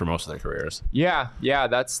have been for most of their careers. Yeah,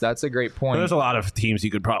 that's a great point. There's a lot of teams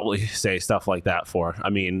you could probably say stuff like that for.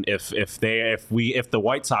 I mean, if the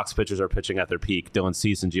White Sox pitchers are pitching at their peak, Dylan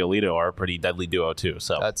Cease and Giolito are a pretty deadly duo too.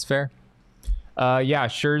 So that's fair.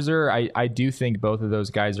 Scherzer, I do think both of those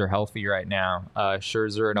guys are healthy right now.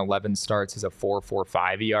 Scherzer in 11 starts has a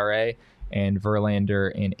 4.45 ERA, and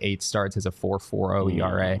Verlander in 8 starts has a 4.40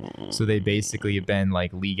 ERA. So they basically have been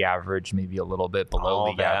like league average, maybe a little bit below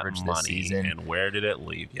league average this season. And where did it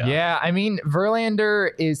leave you? Yeah, I mean,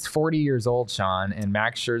 Verlander is 40 years old, Sean, and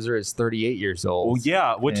Max Scherzer is 38 years old. Well,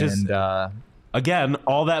 yeah, again,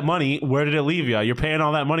 all that money, where did it leave you? You're paying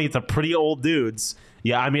all that money to pretty old dudes.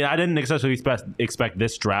 Yeah, I mean, I didn't exactly expect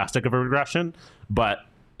this drastic of a regression, but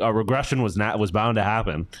a regression was bound to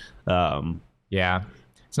happen. Yeah.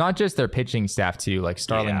 It's not just their pitching staff, too. Like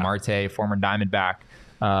Starling Marte, former Diamondback,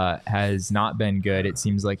 has not been good. It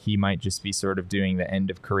seems like he might just be sort of doing the end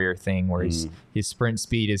of career thing where his sprint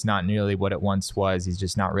speed is not nearly what it once was. He's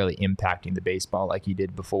just not really impacting the baseball like he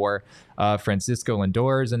did before. Francisco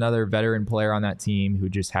Lindor is another veteran player on that team who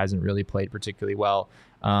just hasn't really played particularly well.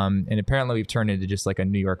 And apparently we've turned into just like a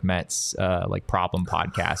New York Mets like problem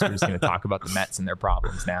podcast. We're just going to talk about the Mets and their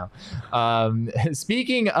problems now.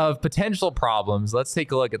 Speaking of potential problems, let's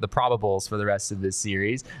take a look at the probables for the rest of this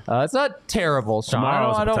series. It's not terrible, Sean.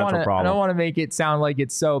 I don't want to make it sound like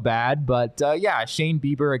it's so bad, but Shane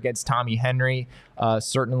Bieber against Tommy Henry.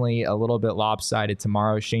 Certainly a little bit lopsided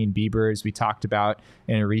tomorrow. Shane Bieber, as we talked about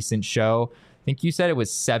in a recent show, I think you said it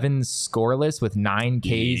was 7 scoreless with 9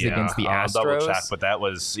 Ks against the Astros. I'll double check, but that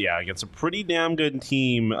was against a pretty damn good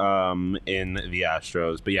team in the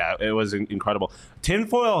Astros. But yeah, it was incredible.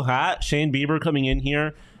 Tinfoil hat, Shane Bieber coming in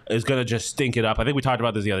here is going to just stink it up. I think we talked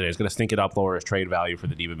about this the other day. It's going to stink it up, lower his trade value for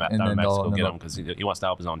the Diamondbacks to go get him because he wants to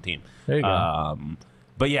help his own team. There you go.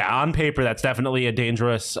 But yeah, on paper, that's definitely a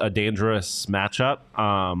dangerous matchup.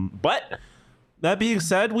 But that being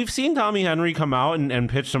said, we've seen Tommy Henry come out and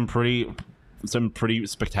pitch some pretty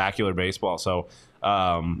spectacular baseball. So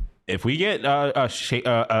if we get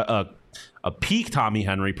a peak Tommy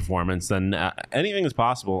Henry performance, then anything is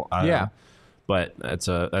possible. But that's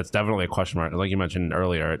definitely a question mark. Like you mentioned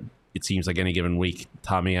earlier, it seems like any given week,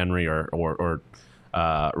 Tommy Henry or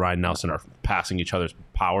Ryan Nelson are passing each other's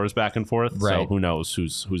powers back and forth. Right. So who knows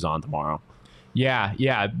who's on tomorrow.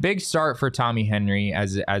 Yeah. Big start for Tommy Henry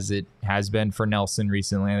as it has been for Nelson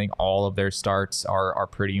recently. I think all of their starts are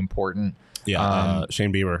pretty important. Yeah,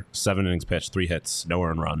 Shane Bieber, 7 innings pitched, 3 hits, no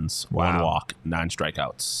earned runs, 1 walk, 9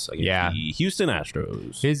 strikeouts against the Houston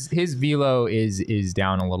Astros. His velo is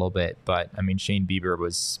down a little bit, but I mean Shane Bieber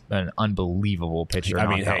was an unbelievable pitcher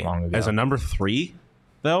not that long ago. As a number 3,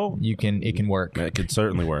 though, it can work. It could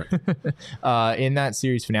certainly work. In that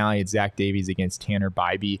series finale, it's Zach Davies against Tanner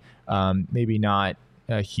Bybee. Maybe not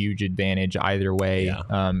a huge advantage either way.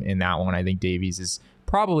 In that one, I think Davies is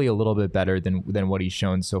probably a little bit better than what he's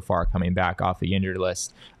shown so far coming back off the injured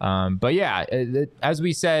list. But yeah, as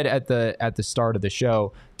we said at the start of the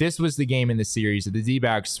show, this was the game in the series that the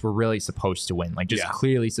D-backs were really supposed to win,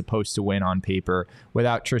 clearly supposed to win on paper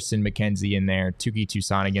without Tristan McKenzie in there. Touki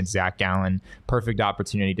Toussaint against Zac Gallen, perfect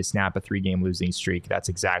opportunity to snap a 3-game losing streak. That's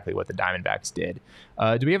exactly what the Diamondbacks did.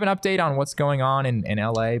 Do we have an update on what's going on in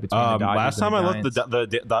LA between the Dodgers last time and the I looked,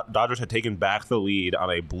 the Dodgers had taken back the lead on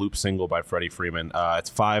a bloop single by Freddie Freeman. It's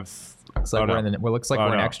 5. Looks like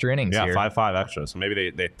we're in extra innings here. Yeah, 5 extra. So maybe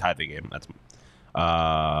they tied the game. That's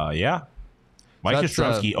Mike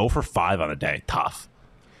Yastrzemski 0 for 5 on the day. Tough.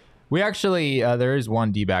 We actually there is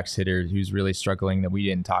one D-backs hitter who's really struggling that we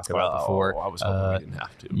didn't talk about before. I was hoping we didn't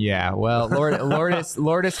have to. Yeah, well, Lourdes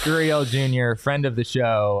Gurriel Jr., friend of the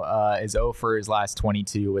show, is 0 for his last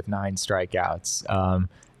 22 with 9 strikeouts.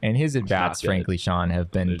 And his at-bats, frankly, Sean, have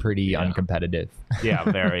been pretty uncompetitive. Yeah,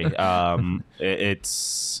 very.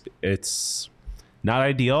 It's not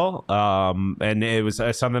ideal. And it was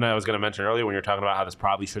something I was going to mention earlier when you were talking about how this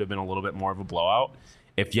probably should have been a little bit more of a blowout.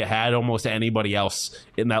 If you had almost anybody else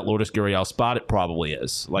in that Lourdes Gurriel spot, it probably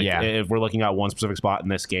is. If we're looking at one specific spot in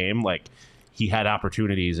this game, he had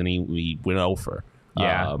opportunities and he went over.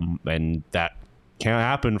 Yeah. And that can't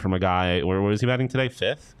happen from a guy. Where was he batting today?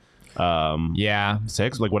 Fifth?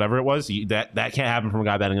 Sixth? Like whatever it was. That can't happen from a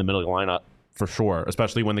guy batting in the middle of the lineup for sure,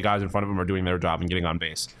 especially when the guys in front of him are doing their job and getting on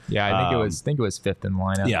base. Yeah, I think it was fifth in the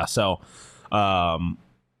lineup. Yeah, so I'm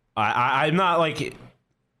not like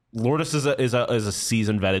Lourdes is a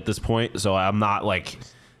seasoned vet at this point, so I'm not like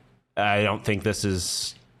I don't think this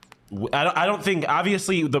is. I don't think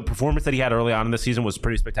obviously the performance that he had early on in the season was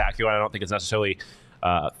pretty spectacular. I don't think it's necessarily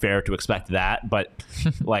fair to expect that, but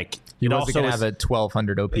like he wasn't going to have a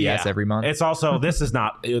 1200 OPS every month. It's also this is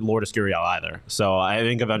not Lourdes Gurriel either, so I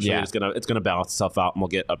think eventually it's gonna balance itself out, and we'll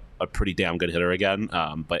get a pretty damn good hitter again.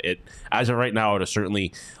 But it as of right now, it is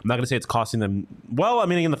certainly I'm not going to say it's costing them. Well, I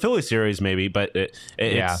mean in the Philly series maybe, but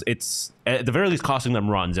it's at the very least costing them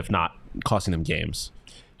runs, if not costing them games.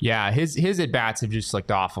 Yeah, his at bats have just looked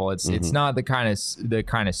awful. It's not the kind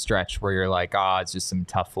of stretch where you're like, it's just some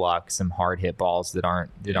tough luck, some hard hit balls that aren't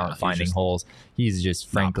finding holes. He's just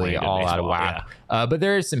frankly all out of whack. Yeah. But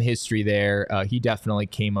there is some history there. He definitely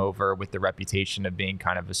came over with the reputation of being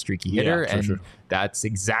kind of a streaky hitter, and that's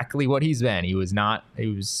exactly what he's been. He was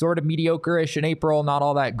sort of mediocre-ish in April, not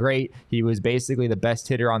all that great. He was basically the best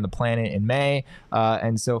hitter on the planet in May,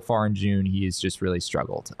 and so far in June, he has just really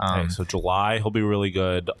struggled. So July, he'll be really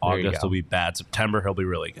good. August will be bad. September, he'll be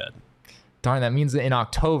really good. Darn, that means that in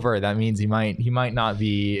October, that means he might not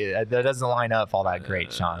be. That doesn't line up all that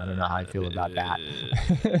great, Sean. I don't know how I feel about that.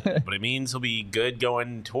 But it means he'll be good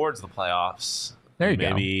going towards the playoffs. There you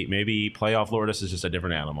go. Maybe playoff Lourdes is just a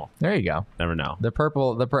different animal. There you go. Never know. The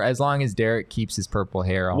purple, as long as Derek keeps his purple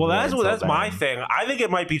hair on. Well, that's my thing. I think it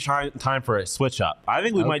might be time for a switch up. I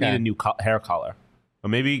think we might need a new hair color. Or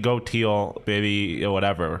maybe go teal, maybe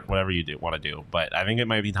whatever you want to do. But I think it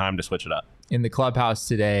might be time to switch it up. In the clubhouse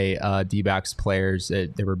today, D-backs players,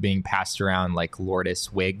 they were being passed around like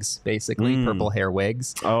Lourdes wigs, basically purple hair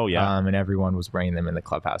wigs. Oh yeah, and everyone was wearing them in the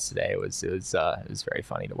clubhouse today. It was very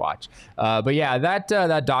funny to watch. But yeah,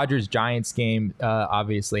 that Dodgers Giants game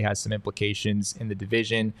obviously has some implications in the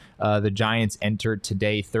division. The Giants entered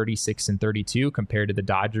today 36-32 compared to the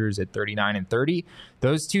Dodgers at 39-30.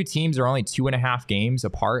 Those two teams are only 2.5 games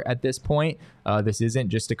apart at this point. This isn't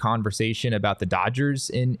just a conversation about the Dodgers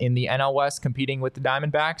in the NL West competing with the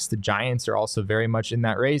Diamondbacks. The Giants are also very much in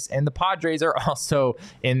that race, and the Padres are also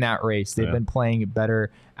in that race. They've been playing better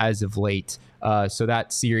as of late. So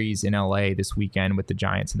that series in LA this weekend with the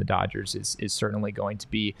Giants and the Dodgers is certainly going to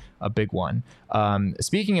be a big one.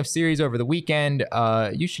 Speaking of series over the weekend,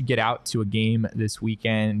 you should get out to a game this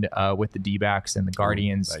weekend with the D-backs and the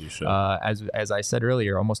Guardians. As I said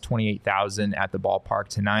earlier, almost 28,000 at the ballpark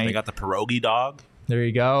tonight. They got the pierogi dog. There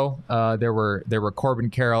you go. There were Corbin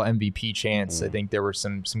Carroll MVP chants. I think there were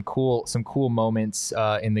some cool moments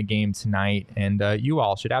in the game tonight, and you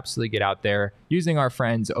all should absolutely get out there using our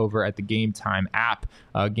friends over at the Game Time app.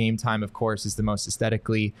 Game Time, of course, is the most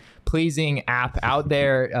aesthetically pleasing app out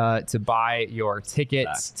there to buy your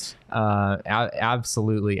tickets.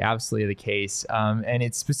 Absolutely the case. And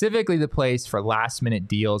it's specifically the place for last minute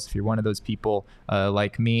deals. If you're one of those people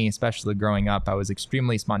like me, especially growing up, I was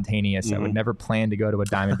extremely spontaneous. I would never plan to go to a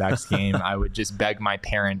Diamondbacks game. I would just beg my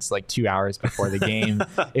parents like 2 hours before the game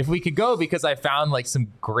if we could go, because I found like some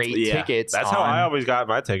great tickets. That's how I always got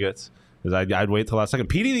my tickets. Because I'd wait till last second.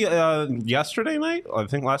 PD yesterday night, I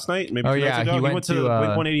think last night, maybe 2 nights ago, he went to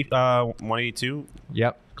the 182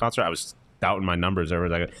 concert. I was doubting my numbers there for a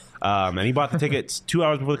second. And he bought the tickets 2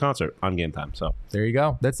 hours before the concert on Game Time. So there you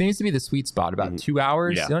go. That seems to be the sweet spot, about 2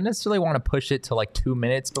 hours. You don't necessarily want to push it to like 2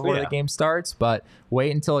 minutes before the game starts, but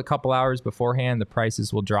wait until a couple hours beforehand. The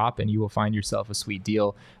prices will drop and you will find yourself a sweet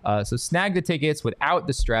deal. So snag the tickets without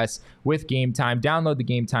the stress with Game Time. Download the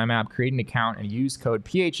Game Time app, create an account, and use code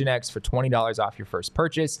PHNX for $20 off your first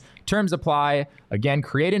purchase. Terms apply. Again,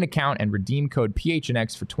 create an account and redeem code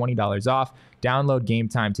PHNX for $20 off. Download Game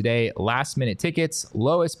Time today. Last minute tickets,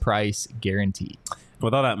 lowest price guaranteed.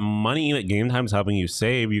 With all that money that Game Time's helping you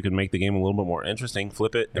save, you can make the game a little bit more interesting.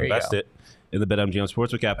 Flip it, invest it in the BetMGM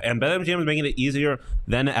Sportsbook app. And BetMGM is making it easier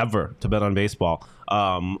than ever to bet on baseball.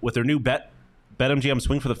 With their new BetMGM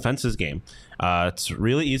Swing for the Fences game. It's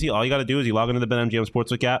really easy. All you got to do is you log into the BetMGM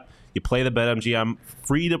Sportsbook app. You play the BetMGM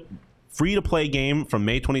free to play game from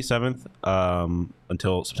May 27th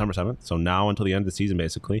until September 7th. So now until the end of the season,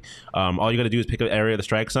 basically. All you got to do is pick an area of the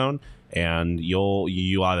strike zone, and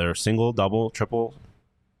you either single, double, triple,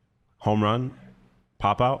 home run,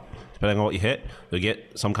 pop out. Depending on what you hit, you'll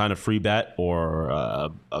get some kind of free bet or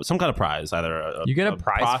some kind of prize. Either you get a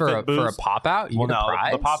prize for a pop out. Well, no,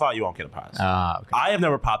 the pop out you won't get a prize. Okay. I have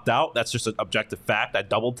never popped out. That's just an objective fact. I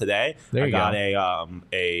doubled today. There you got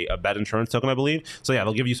a bet insurance token, I believe. So yeah,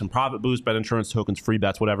 they'll give you some profit boost, bet insurance tokens, free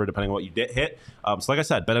bets, whatever, depending on what you did hit. So like I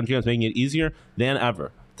said, BetMGM is making it easier than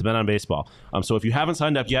ever to bet on baseball. So if you haven't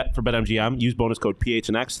signed up yet for BetMGM, use bonus code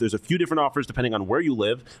PHNX. There's a few different offers depending on where you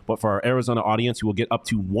live, but for our Arizona audience, you will get up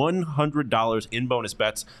to $100 in bonus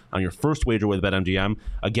bets on your first wager with BetMGM.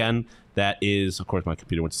 Again, that is, of course, my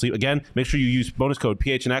computer went to sleep. Again, make sure you use bonus code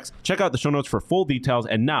PHNX. Check out the show notes for full details.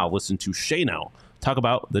 And now listen to Shano talk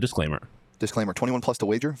about the disclaimer. Disclaimer, 21 plus to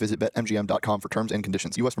wager. Visit BetMGM.com for terms and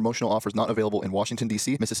conditions. U.S. promotional offers not available in Washington,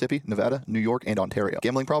 D.C., Mississippi, Nevada, New York, and Ontario.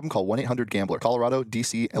 Gambling problem? Call 1-800-GAMBLER. Colorado,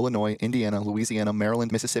 D.C., Illinois, Indiana, Louisiana,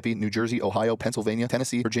 Maryland, Mississippi, New Jersey, Ohio, Pennsylvania,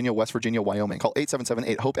 Tennessee, Virginia, West Virginia, Wyoming. Call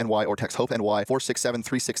 877-8-HOPE-NY or text HOPE-NY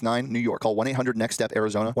 467-369. New York. Call 1-800-NEXT-STEP,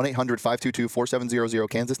 Arizona. 1-800-522-4700,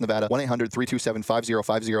 Kansas, Nevada.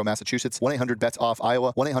 1-800-327-5050, Massachusetts. 1-800-BETS-OFF,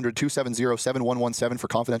 Iowa. 1-800-270-7117 for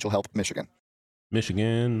confidential help, Michigan.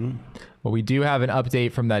 Well, we do have an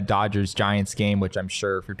update from that Dodgers-Giants game, which I'm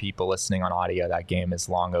sure for people listening on audio, that game is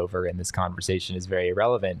long over and this conversation is very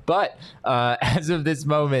irrelevant. But as of this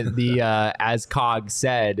moment, as Cog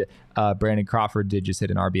said, Brandon Crawford did just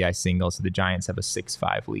hit an RBI single, so the Giants have a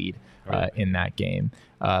 6-5 lead in that game.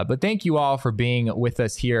 But thank you all for being with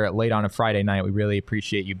us here late on a Friday night. We really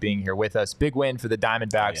appreciate you being here with us. Big win for the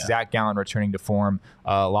Diamondbacks. Zac Gallen returning to form.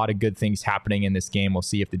 A lot of good things happening in this game. We'll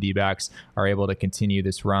see if the D-backs are able to continue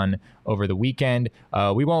this run over the weekend.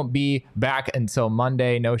 We won't be back until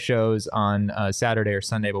Monday. No shows on Saturday or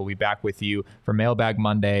Sunday, but we'll be back with you for Mailbag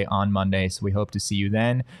Monday on Monday. So we hope to see you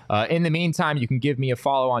then. In the meantime, you can give me a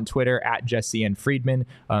follow on Twitter at Jesse N. Friedman.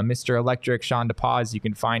 Mr. Electric, Sean DePaz, you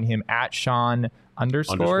can find him at Sean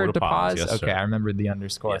 _DePaz. Yes, okay, I remembered the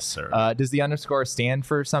underscore. Yes, sir. Does the underscore stand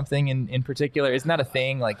for something in particular? Isn't that a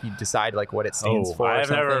thing? Like you decide like what it stands for?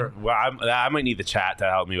 I've never. Well, I might need the chat to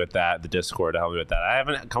help me with that. The Discord to help me with that. I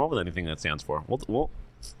haven't come up with anything that stands for. We'll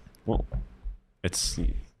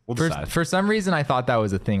decide. For some reason, I thought that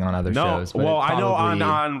was a thing on other shows. But I know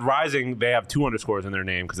on Rising they have 2 underscores in their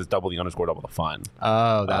name because it's double the underscore, double the fun.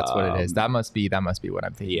 Oh, that's what it is. That must be what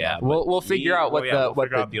I'm thinking. Yeah, we'll figure out what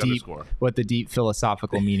the deep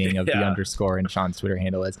philosophical meaning of the underscore in Sean's Twitter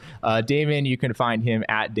handle is. Damon, you can find him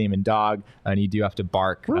at Damon Dog, and you do have to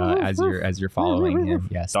bark as you're following him.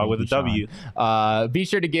 Yes, Dog with a W. Be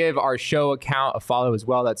sure to give our show account a follow as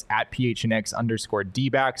well. That's at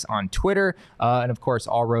PHNX_DBacks on Twitter, and of course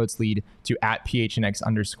all roads lead to at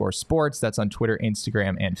PHNX_sports. That's on Twitter,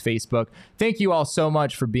 Instagram, and Facebook. Thank you all so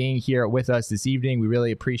much for being here with us this evening. We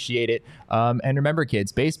really appreciate it. And remember,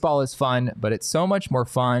 kids, baseball is fun, but it's so much more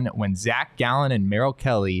fun when Zac Gallen and Merrill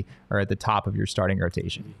Kelly are at the top of your starting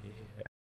rotation.